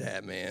 Yeah, I heard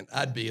that, man.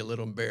 I'd be a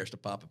little embarrassed to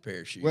pop a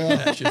parachute. Well,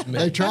 That's just me.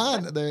 They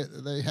trying.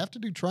 They have to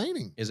do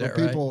training Is for that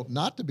right? people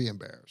not to be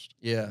embarrassed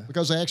Yeah,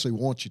 because they actually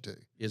want you to.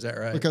 is that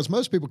right? Because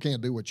most people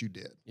can't do what you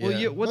did. yeah.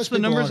 Well, what's Most the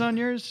people numbers aren't- on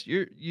yours?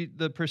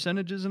 The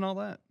percentages and all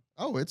that.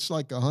 Oh, it's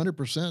like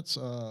 100%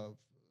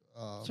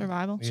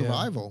 Survival. Yeah.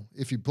 survival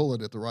if you pull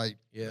it at the right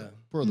yeah,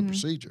 per the Mhm.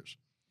 procedures.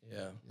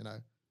 yeah, You know.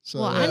 So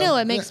Well, I know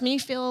yeah. it makes me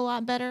feel a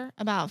lot better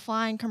about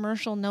flying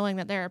commercial, knowing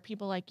that there are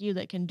people like you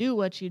that can do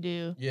what you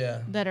do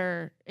yeah, that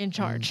are in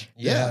charge.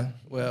 yeah.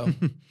 Well,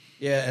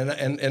 yeah,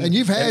 And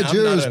you've had I'm not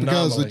yours an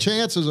because the anomaly.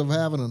 chances of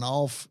having an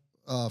off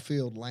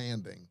field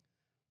landing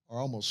are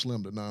almost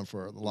slim to none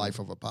for the life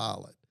of a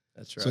pilot.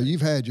 That's right. So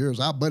you've had yours.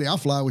 Buddy, I'll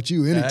fly with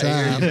you I hear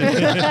anytime. you.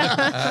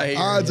 I hear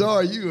Odds you.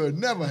 are you would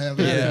never have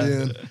that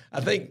Yeah. again.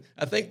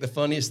 I think the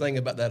funniest thing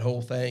about that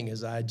whole thing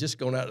is I had just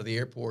gone out to the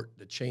airport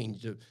to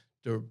change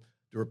to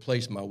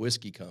replace my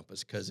whiskey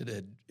compass because it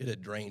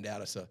had drained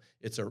out.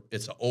 It's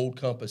an old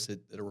compass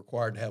that are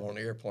required to have on an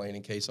airplane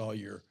in case all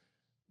your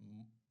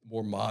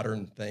more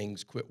modern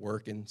things quit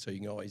working, so you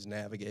can always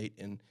navigate.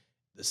 And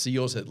the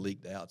seals had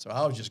leaked out, so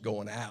I was just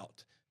going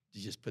out to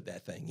just put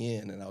that thing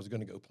in, and I was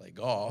going to go play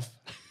golf.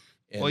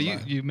 And Well,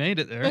 my- you made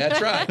it there. That's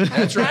right.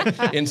 That's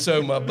right. And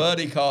so my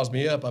buddy calls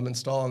me up. I'm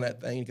installing that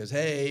thing. He goes,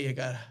 "Hey, I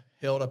got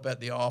held up at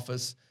the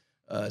office.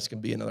 It's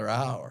going to be another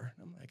hour."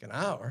 I'm like, "An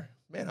hour?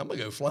 Man, I'm going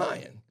to go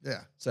flying."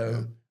 Yeah.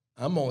 So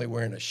I'm only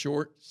wearing a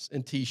shorts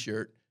and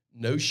T-shirt,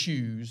 no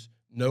shoes,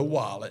 no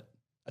wallet.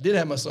 I did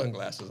have my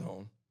sunglasses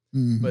on.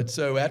 Mhm. But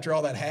so after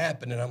all that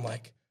happened, and I'm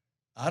like,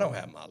 I don't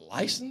have my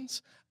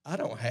license. I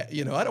don't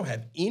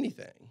have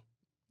anything.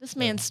 This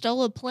man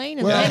stole a plane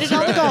and Well, landed on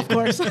the that's golf right.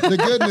 course.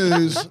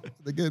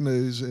 the good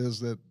news is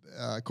that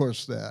of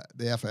course the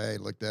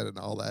FAA looked at it and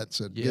all that and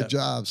said, Yeah. "Good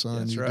job, son.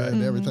 That's You right.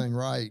 did everything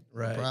right.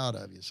 Right. I'm proud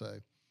of you." So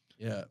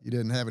Yeah. you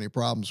didn't have any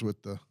problems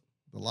with the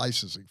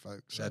licensing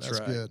folks. So that's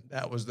right. good.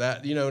 That was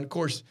that. And of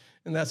course,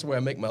 and that's the way I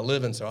make my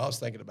living. So I was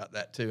thinking about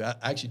that too. I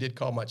actually did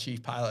call my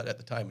chief pilot at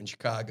the time in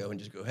Chicago and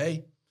just go,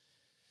 "Hey,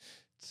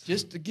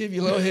 just to give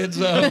you a little heads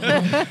up,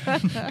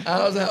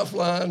 I was out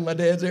flying my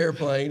dad's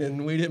airplane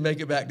and we didn't make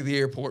it back to the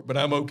airport, but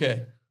I'm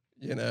okay."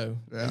 Yeah.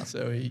 And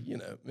so he,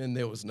 and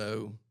there was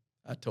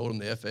I told him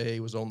the FAA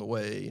was on the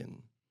way,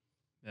 and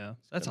Yeah,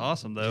 that's kinda-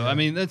 awesome though. yeah. I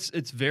mean, it's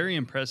very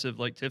impressive.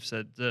 Like Tiff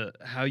said,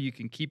 how you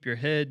can keep your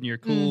head and you're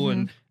cool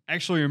and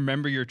actually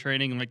remember your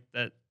training like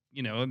that.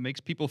 It makes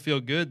people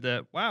feel good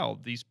that wow,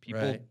 these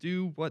people Right.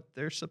 do what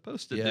they're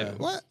supposed to Yeah. do.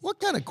 What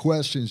kind of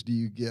questions do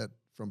you get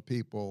from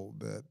people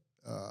that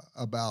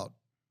about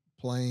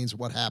planes?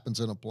 What happens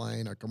in a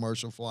plane, a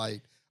commercial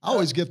flight? I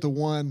always get the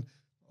one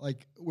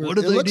like where What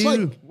do it they looks do?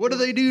 like. What do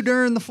they do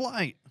during the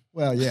flight?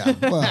 Well, yeah.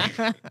 Well,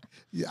 I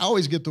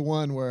always get the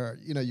one where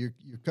you're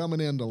coming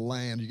in to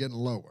land, you're getting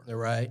lower, they're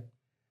right.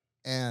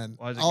 and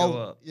Why does it all, go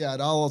up? Yeah,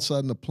 and all of a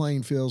sudden the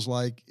plane feels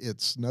like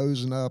it's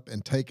nosing up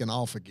and taking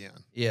off again.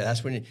 Yeah,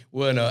 that's when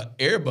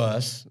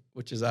Airbus,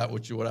 which is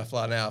what I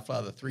fly now. I fly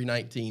the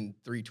 319,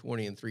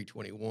 320, and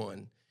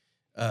 321.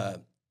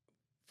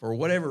 For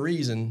whatever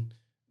reason,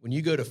 when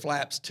you go to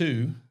flaps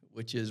 2,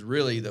 which is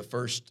really the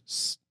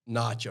first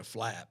notch of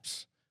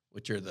flaps,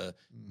 which are the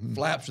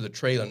flaps are the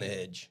trailing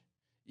edge.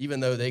 Even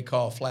though they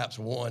call flaps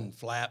 1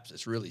 flaps,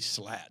 it's really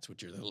slats,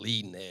 which are the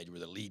leading edge, where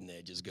the leading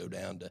edges go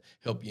down to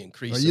help you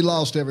increase. Well, you the-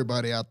 lost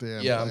everybody out there.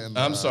 Yeah, playing,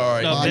 I'm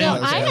sorry. No, podcast. Ben-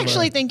 No, I Yeah.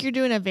 actually think you're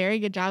doing a very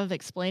good job of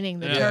explaining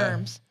the Yeah.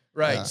 terms.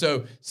 Right.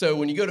 Yeah. So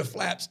when you go to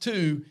flaps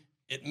 2,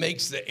 it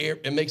makes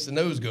the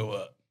nose go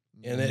up,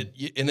 and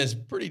it's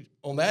pretty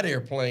on that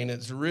airplane.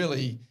 It's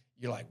really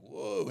you're like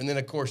whoa, and then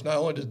of course not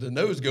only does the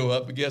nose go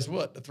up, but guess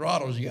what? The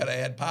throttles you got to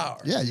add power.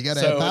 Yeah, you got to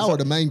So have it's power like-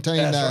 to maintain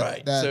that's that,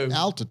 right. that So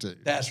altitude.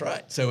 That's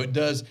right. So it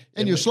does,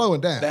 And you're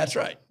slowing down. That's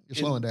right. You're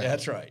slowing down.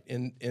 That's right.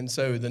 And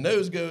so the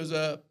nose goes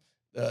up,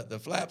 the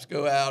flaps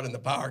go out, and the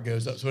power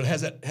goes up. So it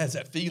has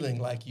that feeling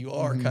like you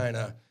are Mm-hmm. kind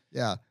of.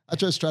 Yeah, I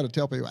just try to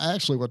tell people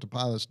actually what the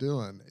pilot's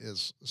doing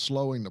is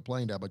slowing the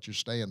plane down, but you're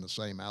staying the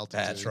same altitude.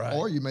 That's right.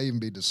 Or you may even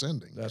be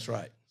descending. That's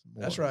right.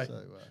 more. That's right.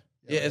 So,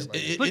 Yeah,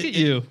 everybody- Look at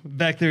you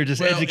back there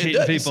just Well, educating it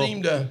doesn't people.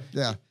 seem to.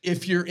 yeah.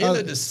 If you're in Uh,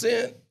 a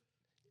descent,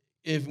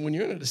 when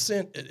you're in a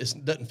descent, it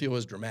doesn't feel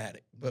as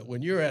dramatic. But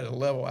when you're at a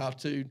level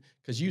altitude,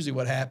 because usually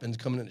what happens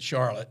coming into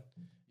Charlotte,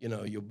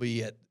 you'll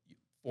be at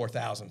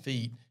 4,000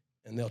 feet,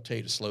 and they'll tell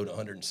you to slow to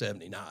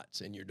 170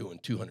 knots, and you're doing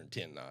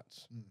 210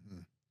 knots.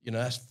 Mhm.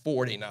 That's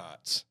 40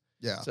 knots.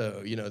 Yeah.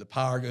 So the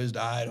power goes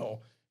to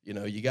idle.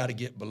 You got to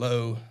get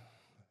below.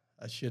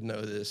 I should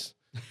know this.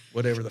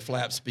 Whatever the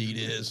flap speed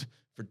is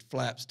for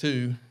flaps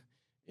 2.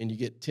 And you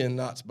get 10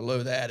 knots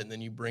below that, and then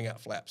you bring out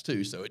flaps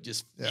 2. So it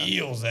just Yeah.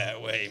 feels that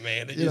way,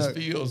 man. It You just know,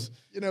 feels.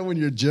 When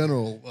you're a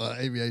general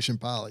aviation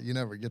pilot, you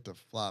never get to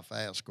fly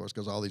fast, of course,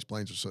 because all these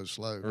planes are so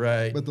slow.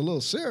 Right. But the little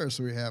Cirrus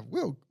we have,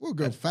 we'll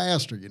go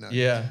faster,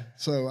 Yeah.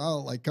 So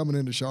I'll coming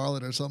into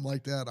Charlotte or something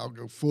like that. I'll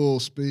go full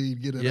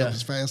speed, get it Yeah. up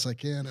as fast as I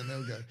can, and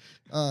they'll go.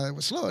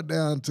 slow it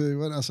down to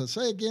what I said.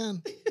 Say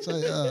again.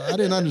 Say, I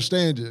didn't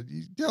understand you.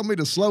 You tell me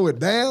to slow it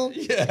down.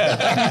 Yeah,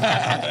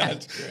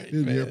 that's great.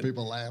 You hear man.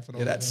 people laughing.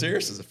 Yeah, that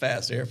Cirrus is a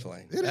fast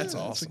airplane. That's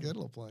awesome. It's a good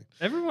little plane.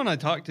 Everyone I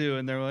talk to,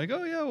 and they're like,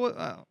 "Oh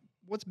yeah,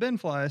 what's Ben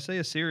fly?" I say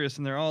a Sirius,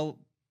 and they're all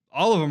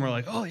of them are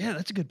like, "Oh yeah,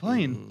 that's a good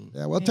plane."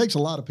 Yeah, well, it takes a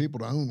lot of people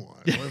to own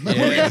one.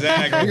 Yeah,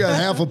 exactly. We got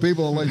half of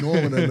people on Lake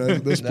Norman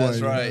in this plane.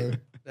 That's right. You know?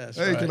 That's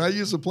Hey, right. can I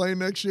use the plane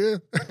next year?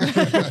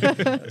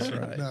 That's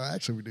right. No,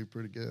 actually, we do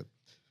pretty good.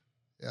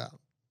 Yeah.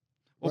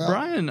 Well,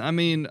 Brian, I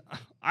mean,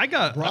 I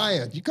got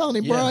Brian. You calling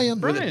him Yeah, Brian?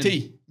 with a Brian.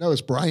 T. No,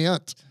 it's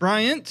Bryant.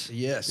 Bryant.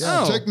 Yes. Yeah,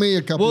 Oh. it took me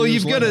a couple Well,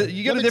 years you got later.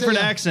 a Let me different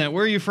tell you, accent.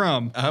 Where are you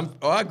from?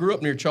 I grew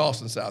up near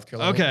Charleston, South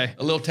Carolina. Okay.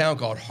 A little town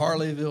called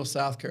Harleyville,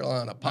 South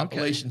Carolina.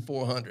 Population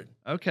 400.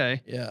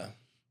 Okay, Yeah.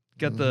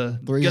 got the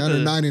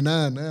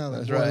 399 now.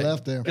 That's That's right. right.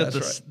 Left there. got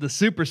That's the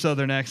super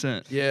southern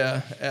accent.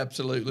 Yeah,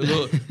 absolutely.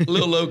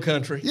 Little low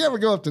country. You ever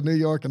go up to New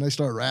York and they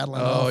start rattling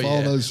Oh, off all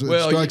yeah. those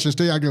Well, instructions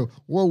to you? I go,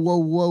 whoa, whoa,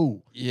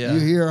 whoa. Yeah. You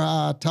hear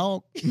how I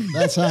talk?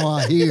 That's how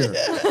I hear.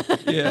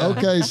 Yeah.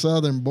 Okay,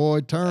 Southern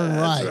boy, turn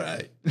That's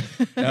right.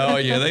 right. Oh,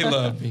 yeah, they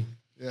love me.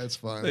 Yeah, it's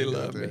fun. They to go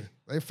love there. me.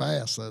 They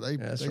fast, though.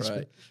 That's they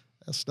right.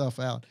 that stuff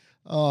out.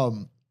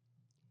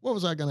 What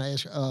was I going to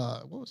ask?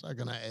 What was I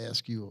going to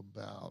ask you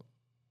about?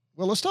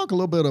 Well, let's talk a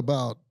little bit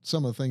about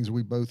some of the things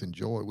we both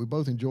enjoy. We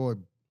both enjoy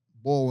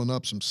boiling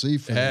up some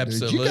seafood. Dude.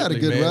 You got a Absolutely,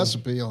 good man.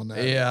 recipe on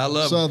that. Yeah, I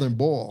love Southern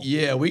boil.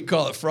 Yeah, we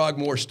call it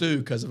Frogmore Stew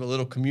because of a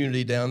little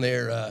community down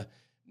there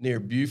near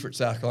Beaufort,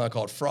 South Carolina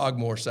called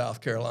Frogmore, South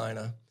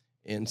Carolina.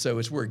 And so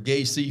it's where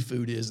Gay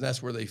Seafood is, and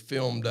that's where they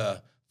filmed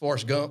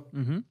Forrest Gump.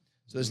 Mm-hmm.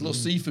 So this little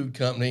seafood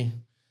company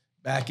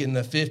back in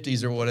the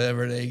 50s or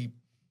whatever,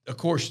 of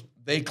course,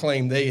 they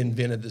claim they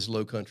invented this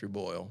low country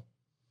boil.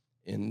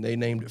 And they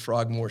named it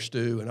Frogmore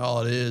Stew, and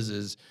all it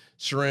is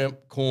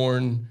shrimp,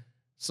 corn,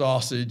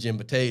 sausage, and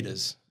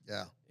potatoes.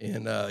 Yeah.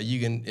 And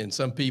you can, and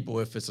some people,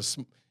 if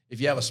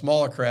you have a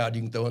smaller crowd,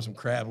 you can throw in some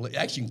crab.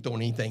 Actually, you can throw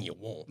in anything you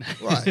want.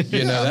 Right.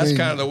 You know, that's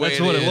kind of the way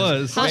that's what it is.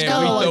 was. Hot Man,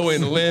 dogs. we throw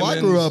in lemons. Well, I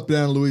grew up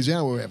down in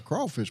Louisiana where we have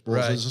crawfish boils.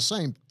 Right. It's the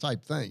same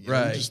type thing. You know,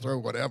 Right. you just throw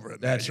whatever in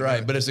That's there.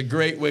 right. But it's a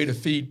great way to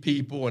feed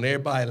people, and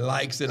everybody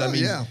likes it. I Oh,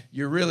 mean, yeah.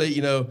 you're really,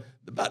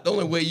 about the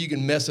only way you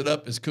can mess it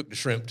up is cook the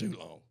shrimp too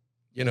long.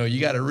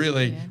 You got to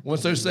really,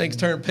 once those things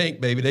turn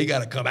pink, baby, they got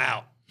to come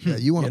out. Yeah,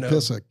 you want to You know.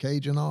 piss a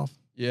Cajun off?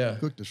 Yeah.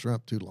 Cook the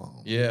shrimp too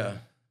long. Yeah.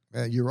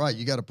 Yeah, you're right.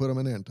 You got to put them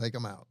in there and take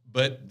them out.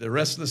 But the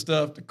rest of the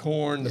stuff, the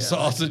corn, the Yeah.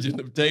 sausage, and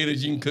the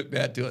potatoes, you can cook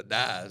that till it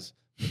dies.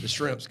 But the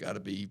shrimp's got to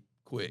be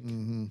quick.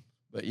 Mm-hmm.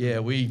 But yeah,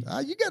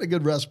 You got a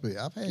good recipe.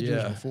 I've had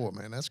yours Yeah. before,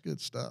 man. That's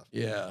good stuff.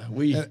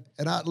 we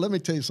Let me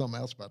tell you something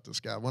else about this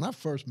guy. When I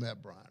first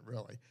met Brian,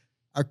 really,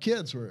 our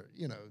kids were,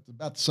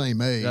 about the same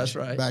age. That's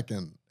right. Back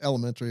in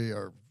elementary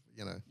or,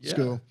 Yeah.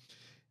 school.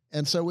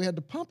 And so we had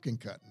the pumpkin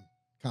cutting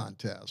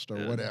contest or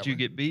whatever. Did you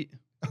get beat?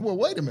 Well,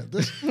 wait a minute.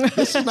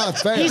 This is not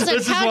fair. He's like,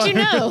 This is how'd you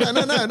why-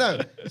 know? No.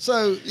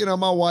 So,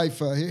 my wife,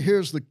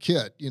 here's the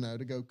kit,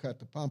 to go cut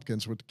the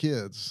pumpkins with the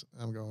kids.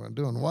 I'm going, I'm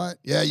doing what?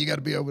 Yeah, you got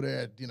to be over there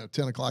at,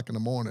 10 o'clock in the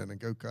morning and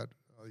go cut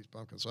all these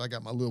pumpkins. So I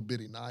got my little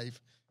bitty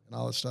knife and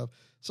all that stuff.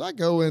 So I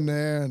go in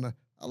there and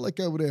I look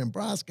over there and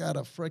Brian's got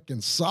a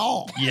freaking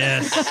saw.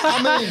 Yes.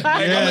 I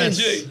Yes.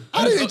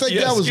 didn't even think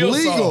that was skill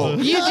legal. saw.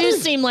 You Yeah, I do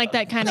didn't- seem like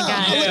that kind of I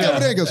guy. look over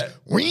there and goes,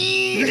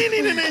 wing.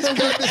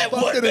 Cut this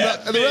pumpkin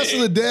and the rest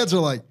of the dads are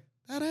like,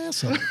 that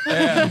asshole.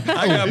 Yeah,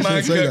 I got you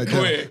mine shouldn't say cut that,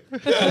 quick. I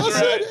That's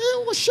said, right.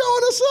 it was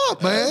showing us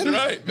up, man.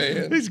 That's right,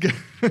 man. He's good.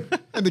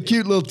 And the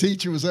cute little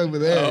teacher was over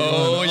there.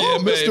 Oh, going, yeah,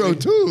 Mr. baby.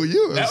 O'Toole,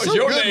 you are That was so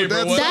your good with neighbor,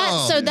 that wasn't That,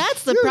 saw." so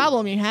that's the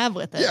problem you have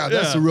with it. Yeah,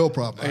 that's Yeah. the real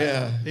problem.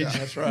 Yeah,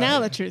 that's right.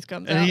 Now the truth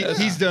comes And out.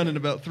 he's done in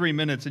about 3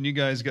 minutes, and you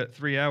guys got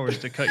 3 hours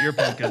to cut your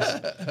pumpkins.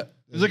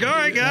 He's like, all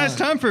right, guys,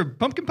 time for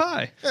pumpkin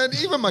pie. And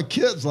even my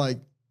kids like,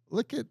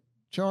 look at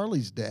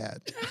Charlie's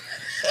dad.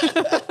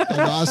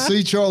 And I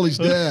see Charlie's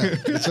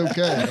dad. It's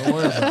okay. Don't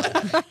worry about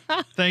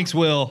it. Thanks,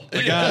 Will.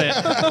 I got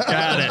it.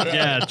 Got it.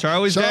 Yeah,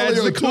 Charlie's Charlie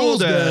dad's the cool O'Toole's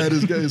dad.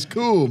 is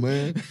cool,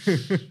 man.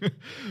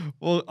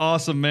 Well,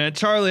 awesome, man.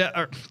 Charlie,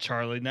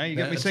 now you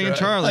got me That's singing right.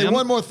 Charlie. Hey, I'm-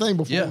 one more thing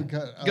before Yeah. we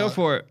cut. Go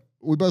for it.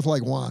 We both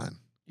like wine.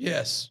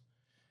 Yes.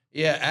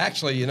 Yeah,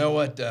 actually, you know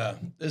what?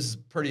 This is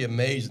pretty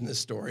amazing, this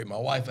story. My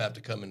wife will have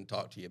to come and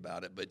talk to you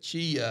about it. But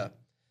she, a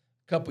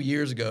couple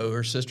years ago,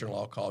 her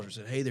sister-in-law called her and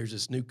said, hey, there's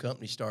this new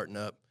company starting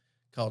up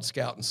called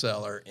Scout and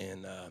Cellar,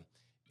 and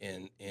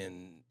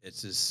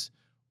it's this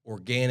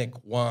organic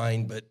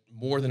wine, but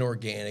more than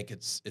organic.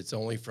 It's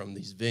only from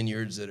these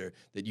vineyards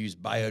that use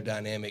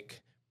biodynamic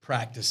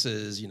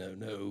practices,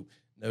 no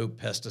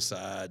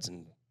pesticides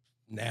and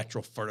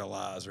natural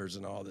fertilizers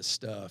and all this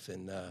stuff.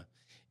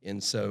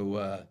 And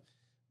so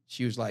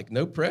she was like,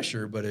 no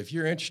pressure, but if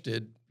you're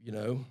interested,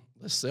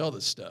 let's sell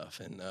this stuff.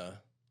 And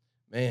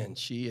man,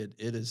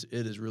 it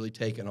has really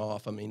taken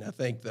off. I mean, I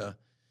think the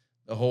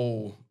the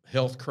whole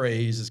health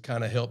craze has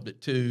kind of helped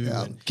it too.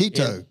 Yeah, And-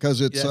 keto, and-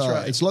 'cause it's, that's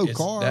right. it's low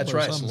carb That's or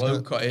right. It's something's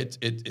low got- carb.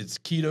 It's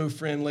keto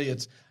friendly.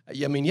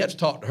 I mean, you have to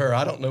talk to her.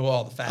 I don't know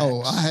all the facts.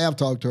 Oh, I have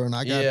talked to her, and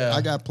I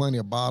Yeah. got plenty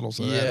of bottles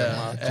of that in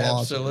my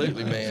closet.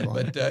 absolutely, man.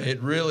 But it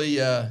really,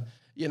 it's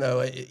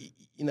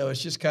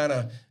just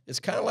it's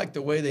kind of like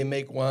the way they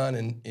make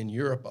wine in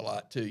Europe a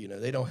lot too.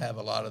 They don't have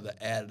a lot of the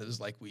additives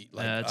like we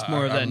like. It's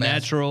more of that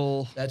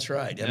natural. That's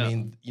right. Yeah. I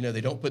mean, they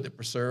don't put the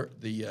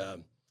preservatives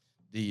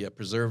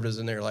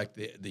in there like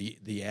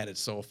the added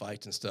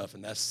sulfites and stuff,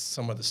 and that's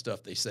some of the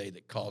stuff they say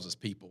that causes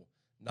people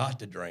not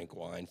to drink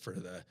wine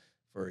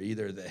for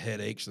either the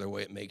headaches or the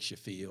way it makes you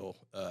feel.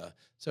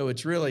 So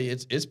it's really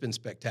it's been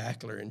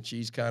spectacular, and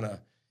she's kind of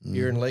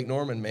here in Lake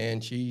Norman,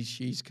 man.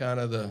 She's kind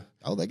of the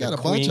They got the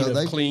a bunch queen of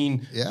they.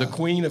 clean, Yeah. the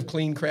queen of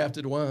clean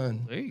crafted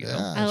wine. There you go.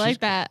 Yeah, I like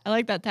that. I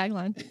like that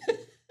tagline.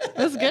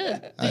 That's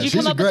good. Did you she's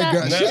come a up with great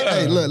that? girl. No.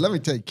 Hey, look, let me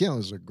tell you, Kim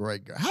is a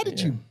great girl. How did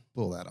Yeah. you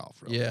pull that off?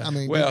 Really? Yeah. I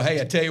mean, well, hey,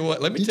 I tell you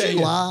what. Let me did tell you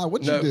you. lie?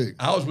 What'd you do?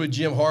 I was with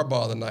Jim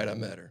Harbaugh the night I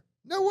met her.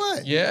 no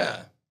way.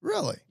 Yeah.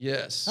 Really?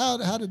 Yes. How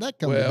did that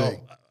come to be?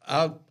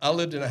 Well, I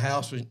lived in a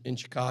house in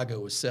Chicago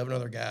with 7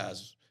 other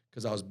guys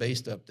because I was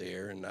based up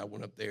there, and I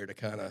went up there to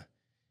kind of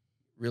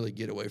really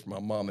get away from my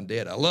mom and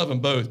dad. I love them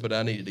both, but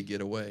I needed to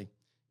get away.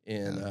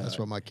 And Yeah, that's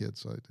what my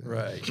kids say too.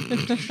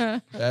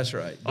 right. That's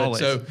right. But Always.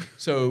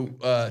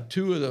 so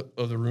 2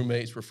 of the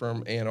roommates were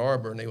from Ann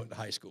Arbor, and they went to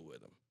high school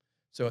with him.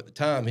 So at the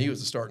time, he was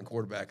the starting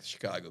quarterback of the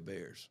Chicago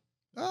Bears.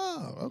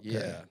 Oh, okay.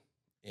 Yeah.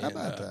 How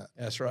about that?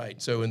 That's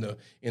right. So in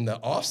the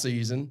off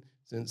season,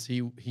 since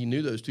he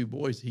knew those 2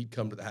 boys, he'd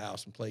come to the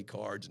house and play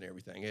cards and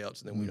everything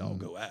else, and then we'd all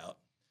go out.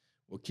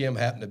 Well, Kim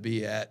happened to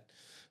be at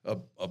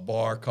a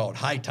bar called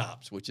High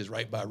Tops, which is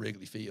right by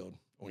Wrigley Field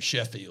on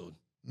Sheffield.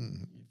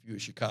 Mhm. If you were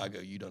Chicago,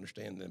 you'd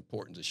understand the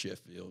importance of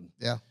Sheffield.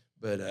 Yeah.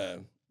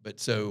 But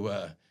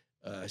so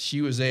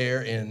she was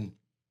there, and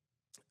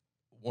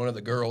one of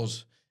the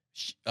girls,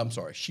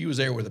 she was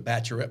there with a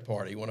bachelorette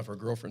party. One of her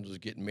girlfriends was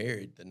getting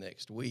married the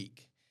next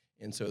week.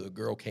 And so the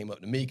girl came up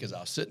to me because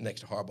I was sitting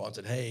next to Harbaugh and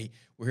said, "Hey,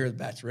 we're here at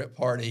the bachelorette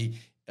party.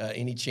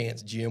 Any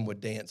chance Jim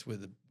would dance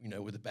with the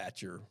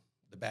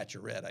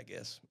bachelorette, I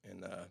guess?"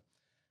 And I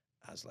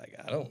was like,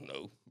 "I don't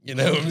know, man.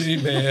 I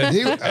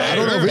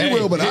don't know if he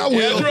will, but I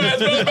will." Yeah, that's right.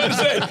 That's what I was about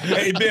to say.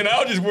 Hey, Ben, I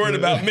was just worried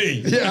about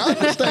me. Yeah, I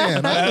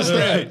understand. That's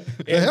right.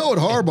 The hell with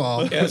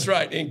Harbaugh. Yeah, that's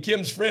right. And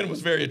Kim's friend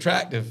was very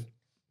attractive.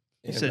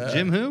 You And, said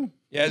Jim who?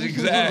 Yeah,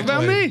 exactly. What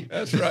about me?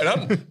 That's right.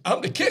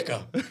 I'm the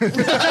kicker.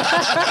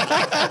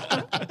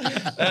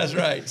 That's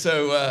right.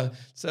 So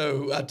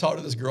I talked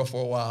to this girl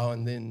for a while,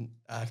 and then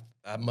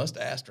I must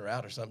have asked her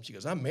out or something. She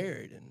goes, "I'm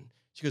married," and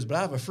she goes, "But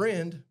I have a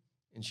friend,"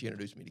 and she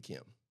introduced me to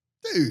Kim.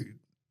 Dude,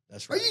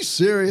 That's are right. you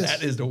serious?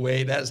 That is the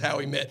way. That's how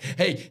we met.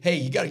 Hey,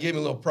 you got to give me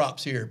a little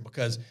props here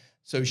because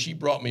so she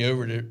brought me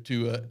over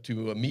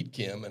to meet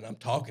Kim, and I'm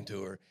talking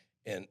to her,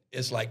 and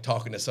it's like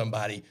talking to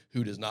somebody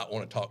who does not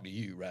want to talk to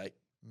you, right?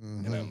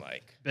 Mhm. And I'm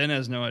like, Ben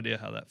has no idea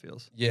how that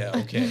feels. yeah,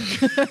 okay.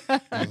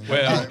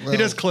 Well, He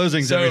does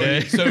closings So,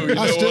 every day. so you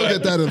know I still what?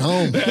 get that at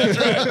home. That's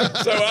right.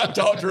 So I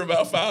talked to her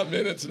about 5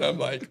 minutes, and I'm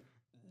like,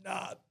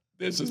 nah,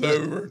 this is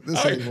over.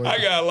 This ain't working. I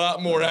got a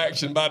lot more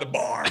action by the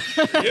bar,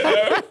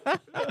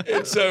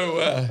 And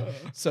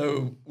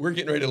so we're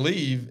getting ready to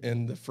leave,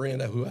 and the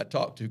friend who I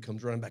talked to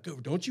comes running back over.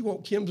 "Don't you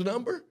want Kim's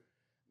number?"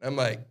 I'm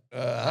like,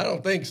 I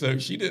don't think so.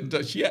 She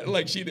didn't. She acted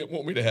like she didn't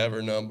want me to have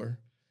her number.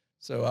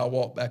 So I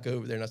walked back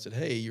over there and I said,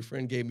 "Hey, your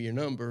friend gave me your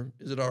number.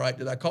 Is it all right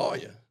that I call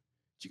you?"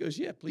 She goes,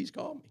 "Yeah, please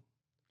call me."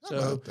 How So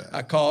about that?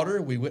 I called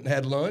her. We went and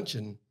had lunch,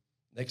 and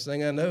next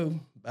thing I know,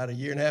 about a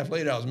year and a half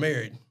later, I was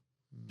married,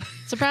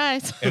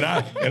 Surprise. and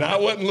I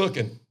wasn't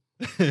looking.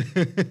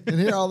 And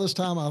here all this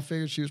time, I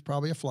figured she was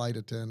probably a flight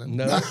attendant.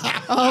 No,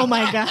 Oh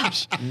my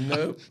gosh.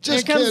 no.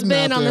 Just Here comes kidding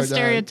Ben out on there, the dog.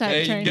 stereotype There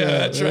you train. go.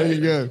 That's There right.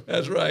 you go.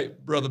 That's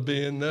right, brother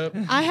Ben. Nope.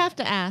 I have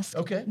to ask.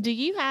 Okay. Do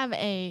you have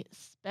a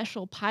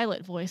special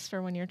pilot voice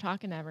for when you're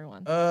talking to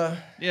everyone? Yeah,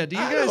 do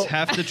you I guys don't-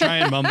 have to try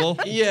and mumble?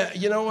 Yeah,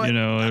 you know what? You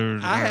know,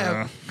 I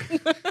have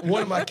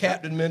one of my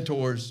captain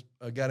mentors,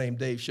 a guy named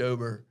Dave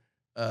Schober.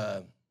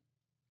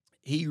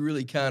 He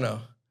really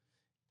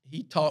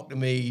he talked to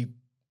me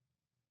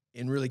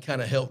and really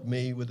kind of helped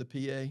me with the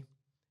PA.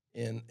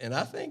 And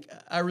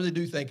I really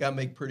do think I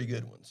make pretty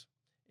good ones.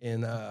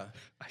 And I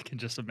can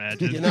just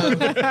imagine. you know,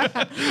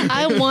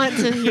 I want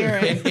to hear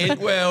it.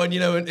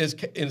 and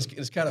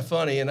it's kind of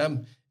funny,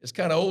 and it's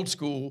kind of old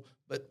school.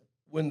 But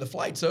when the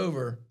flight's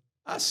over,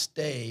 I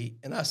stay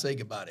and I say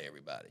goodbye to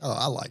everybody. Oh,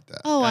 I like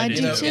that. Oh, I I do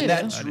do too. too. And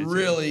that's I do too.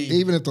 really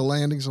Even if the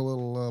landing's a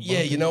little yeah.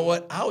 bumpy. You know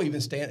what? I'll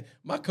even stand.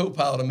 My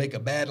co-pilot will make a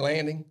bad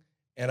landing,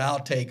 and I'll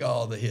take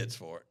all the hits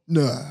for it.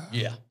 No.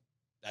 Yeah,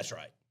 that's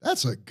right.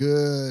 That's a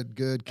good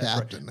That's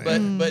right. captain there.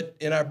 But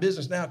in our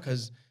business now,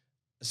 because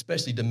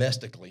especially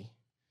domestically,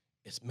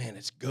 it's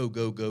go,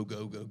 go, go,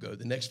 go, go, go.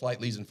 The next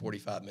flight leaves in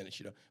 45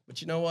 minutes,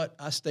 But you know what?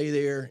 I stay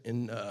there,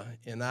 and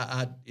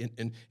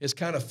and it's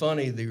kind of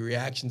funny the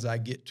reactions I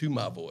get to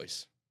my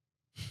voice.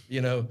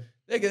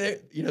 They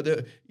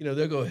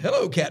they'll go,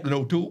 "Hello, Captain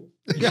O'Toole,"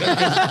 because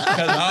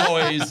I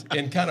always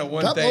and kind of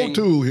one Captain thing.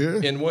 O'Toole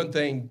here. And one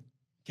thing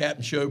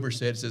Captain Schober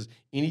says,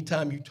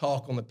 anytime you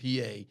talk on the PA,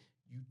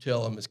 you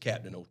tell them it's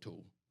Captain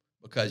O'Toole,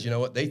 because you know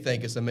what, they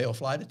think it's a male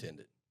flight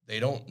attendant. They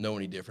don't know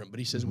any different. But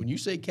he says when you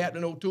say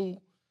Captain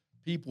O'Toole,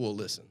 people will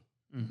listen.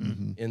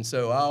 And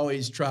so I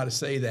always try to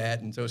say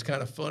that, and so it's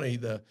kind of funny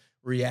the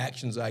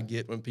reactions I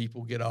get when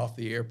people get off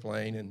the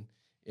airplane, and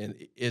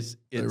it's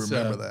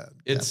remember that.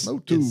 It's Captain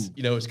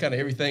O'Toole. it's kind of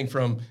everything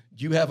from,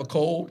 do you have a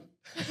cold,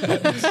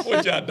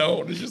 which I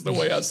don't. It's just the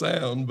way I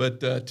sound. But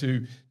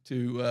to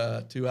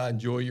I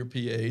enjoy your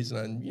PAs,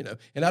 and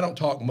and I don't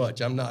talk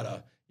much. I'm not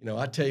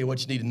I tell you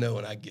what you need to know,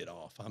 and I get off.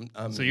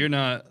 So you're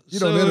not. You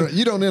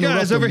don't interrupt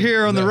guys over them.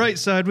 here on the No. right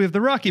side, we have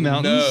the Rocky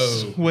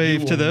Mountains. No,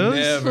 Wave you to will those.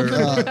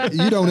 Never.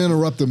 You don't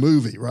interrupt the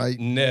movie, right?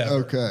 Never.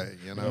 Okay.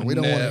 We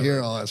don't want to Never.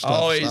 hear all that stuff.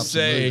 I Stops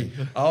the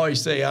movie.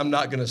 always say, I'm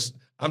not going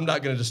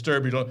to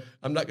disturb you.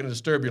 I'm not going to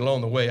disturb you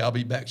along the way. I'll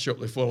be back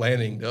shortly for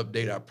landing to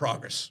update our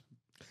progress.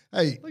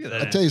 Hey, Look at I'll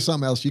that. tell you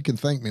something else. You can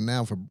thank me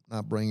now for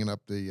not bringing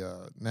up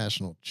the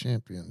national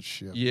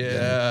championship.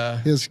 Yeah.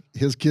 His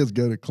kids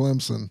go to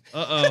Clemson.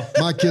 Uh-oh.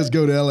 My kids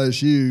go to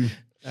LSU.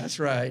 That's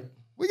right.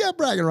 We got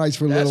bragging rights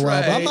for a That's little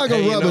while. But I'm right. not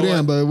going Hey, to you rub it know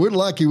in, but we're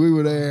lucky we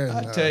were there. I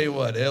And, tell you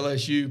what,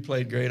 LSU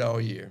played great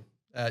all year.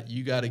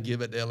 You got to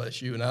give it to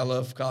LSU, and I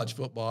love college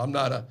football. I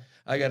got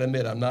to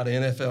admit, I'm not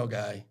an NFL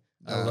guy.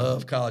 I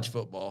love college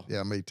football.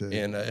 yeah, me too.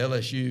 And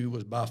LSU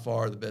was by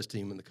far the best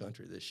team in the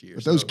country this year.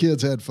 But those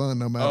kids had fun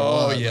no matter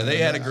what. Oh, yeah, they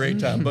had a great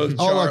time. Both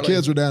All our Charlie-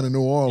 kids were down in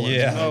New Orleans.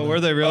 Yeah. Oh, were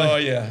they really? Oh,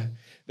 yeah.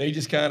 They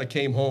just kind of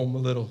came home a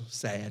little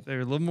sad. They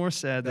were a little more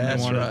sad than That's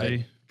they wanted to right.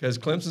 be. Because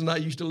Clemson's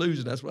not used to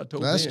losing. That's what I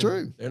told That's Ben.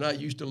 true. They're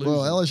not used to losing.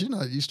 Well, LSU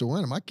not used to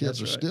winning. My kids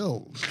That's are right.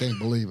 still can't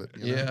believe it.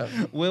 you know?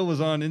 Yeah. Will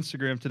was on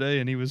Instagram today,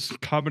 and he was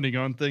commenting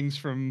on things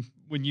from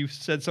when you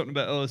said something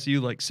about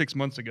LSU like 6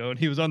 months ago, and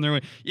he was on there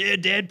going, "Yeah,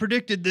 Dad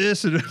predicted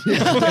this." And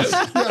Yeah,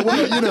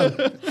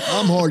 well,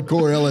 I'm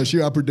hardcore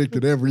LSU. I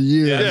predicted every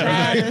year. Yeah.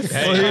 That is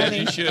Hey, as funny.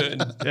 you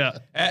should. yeah.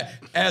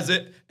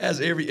 As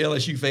every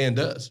LSU fan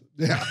does.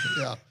 Yeah,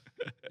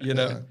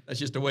 yeah. That's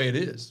just the way it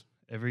is.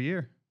 Every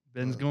year,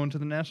 Ben's going to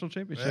the national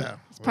championship. Yeah.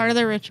 It's part of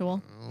the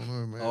ritual. I don't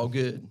know, man. All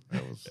good.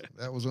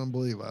 That was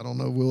unbelievable. I don't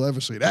know if we'll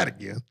ever see that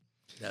again.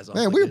 That's all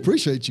Man, we good.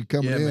 appreciate you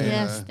coming Yeah, in. man.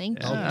 Yes, thank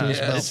you. talk to Yeah, us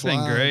about it's been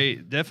flying.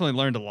 great. Definitely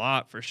learned a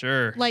lot for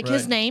sure. Like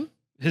his Right. name.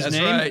 His That's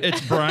name, right.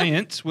 it's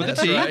Bryant with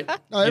That's a T. right.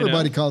 No,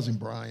 everybody calls him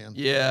Brian.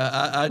 Yeah.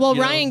 I Well,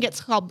 you know, Ryan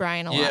gets called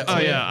Brian a lot. Yeah. Oh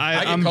too. yeah, I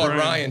get I'm called Brian.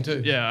 Ryan,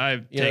 too. Yeah, I You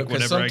know, take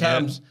because whatever I get.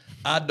 sometimes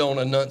I don't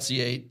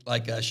enunciate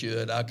like I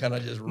should. I kind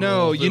of just roll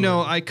No, through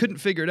it. I couldn't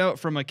figure it out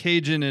from a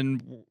Cajun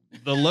in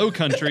the Low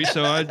Country,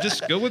 so I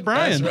just go with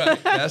Brian. That's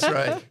right. That's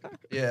right.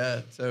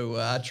 Yeah. So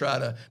I try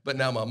to. But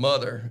now my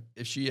mother,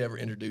 if she ever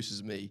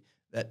introduces me,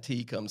 that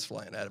T comes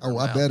flying out of her Oh,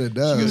 mouth. I bet it She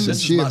does. goes,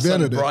 "This She is my son,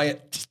 invented it.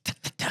 Bryant."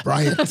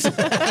 Brian.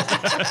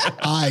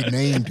 I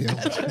named him.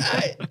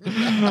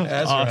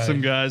 That's Awesome,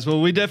 right. guys.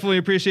 Well, we definitely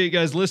appreciate you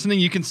guys listening.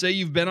 You can say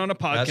you've been on a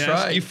podcast. That's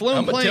right. You've flown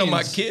I'm gonna planes.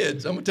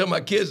 tell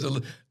my kids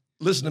to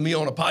listen to me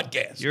on a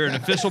podcast. You're an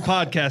official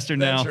podcaster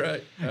now. That's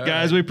right. All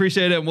Guys, right. we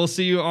appreciate it. And we'll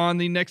see you on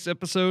the next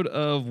episode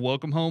of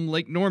Welcome Home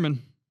Lake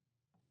Norman.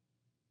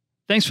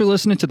 Thanks for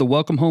listening to the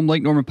Welcome Home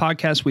Lake Norman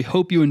podcast. We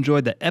hope you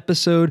enjoyed the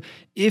episode.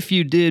 If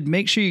you did,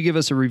 make sure you give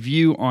us a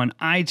review on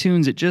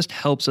iTunes. It just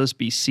helps us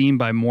be seen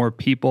by more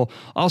people.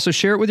 Also,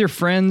 share it with your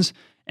friends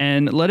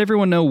and let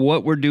everyone know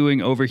what we're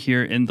doing over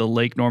here in the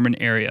Lake Norman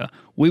area.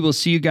 We will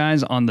see you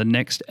guys on the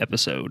next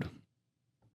episode.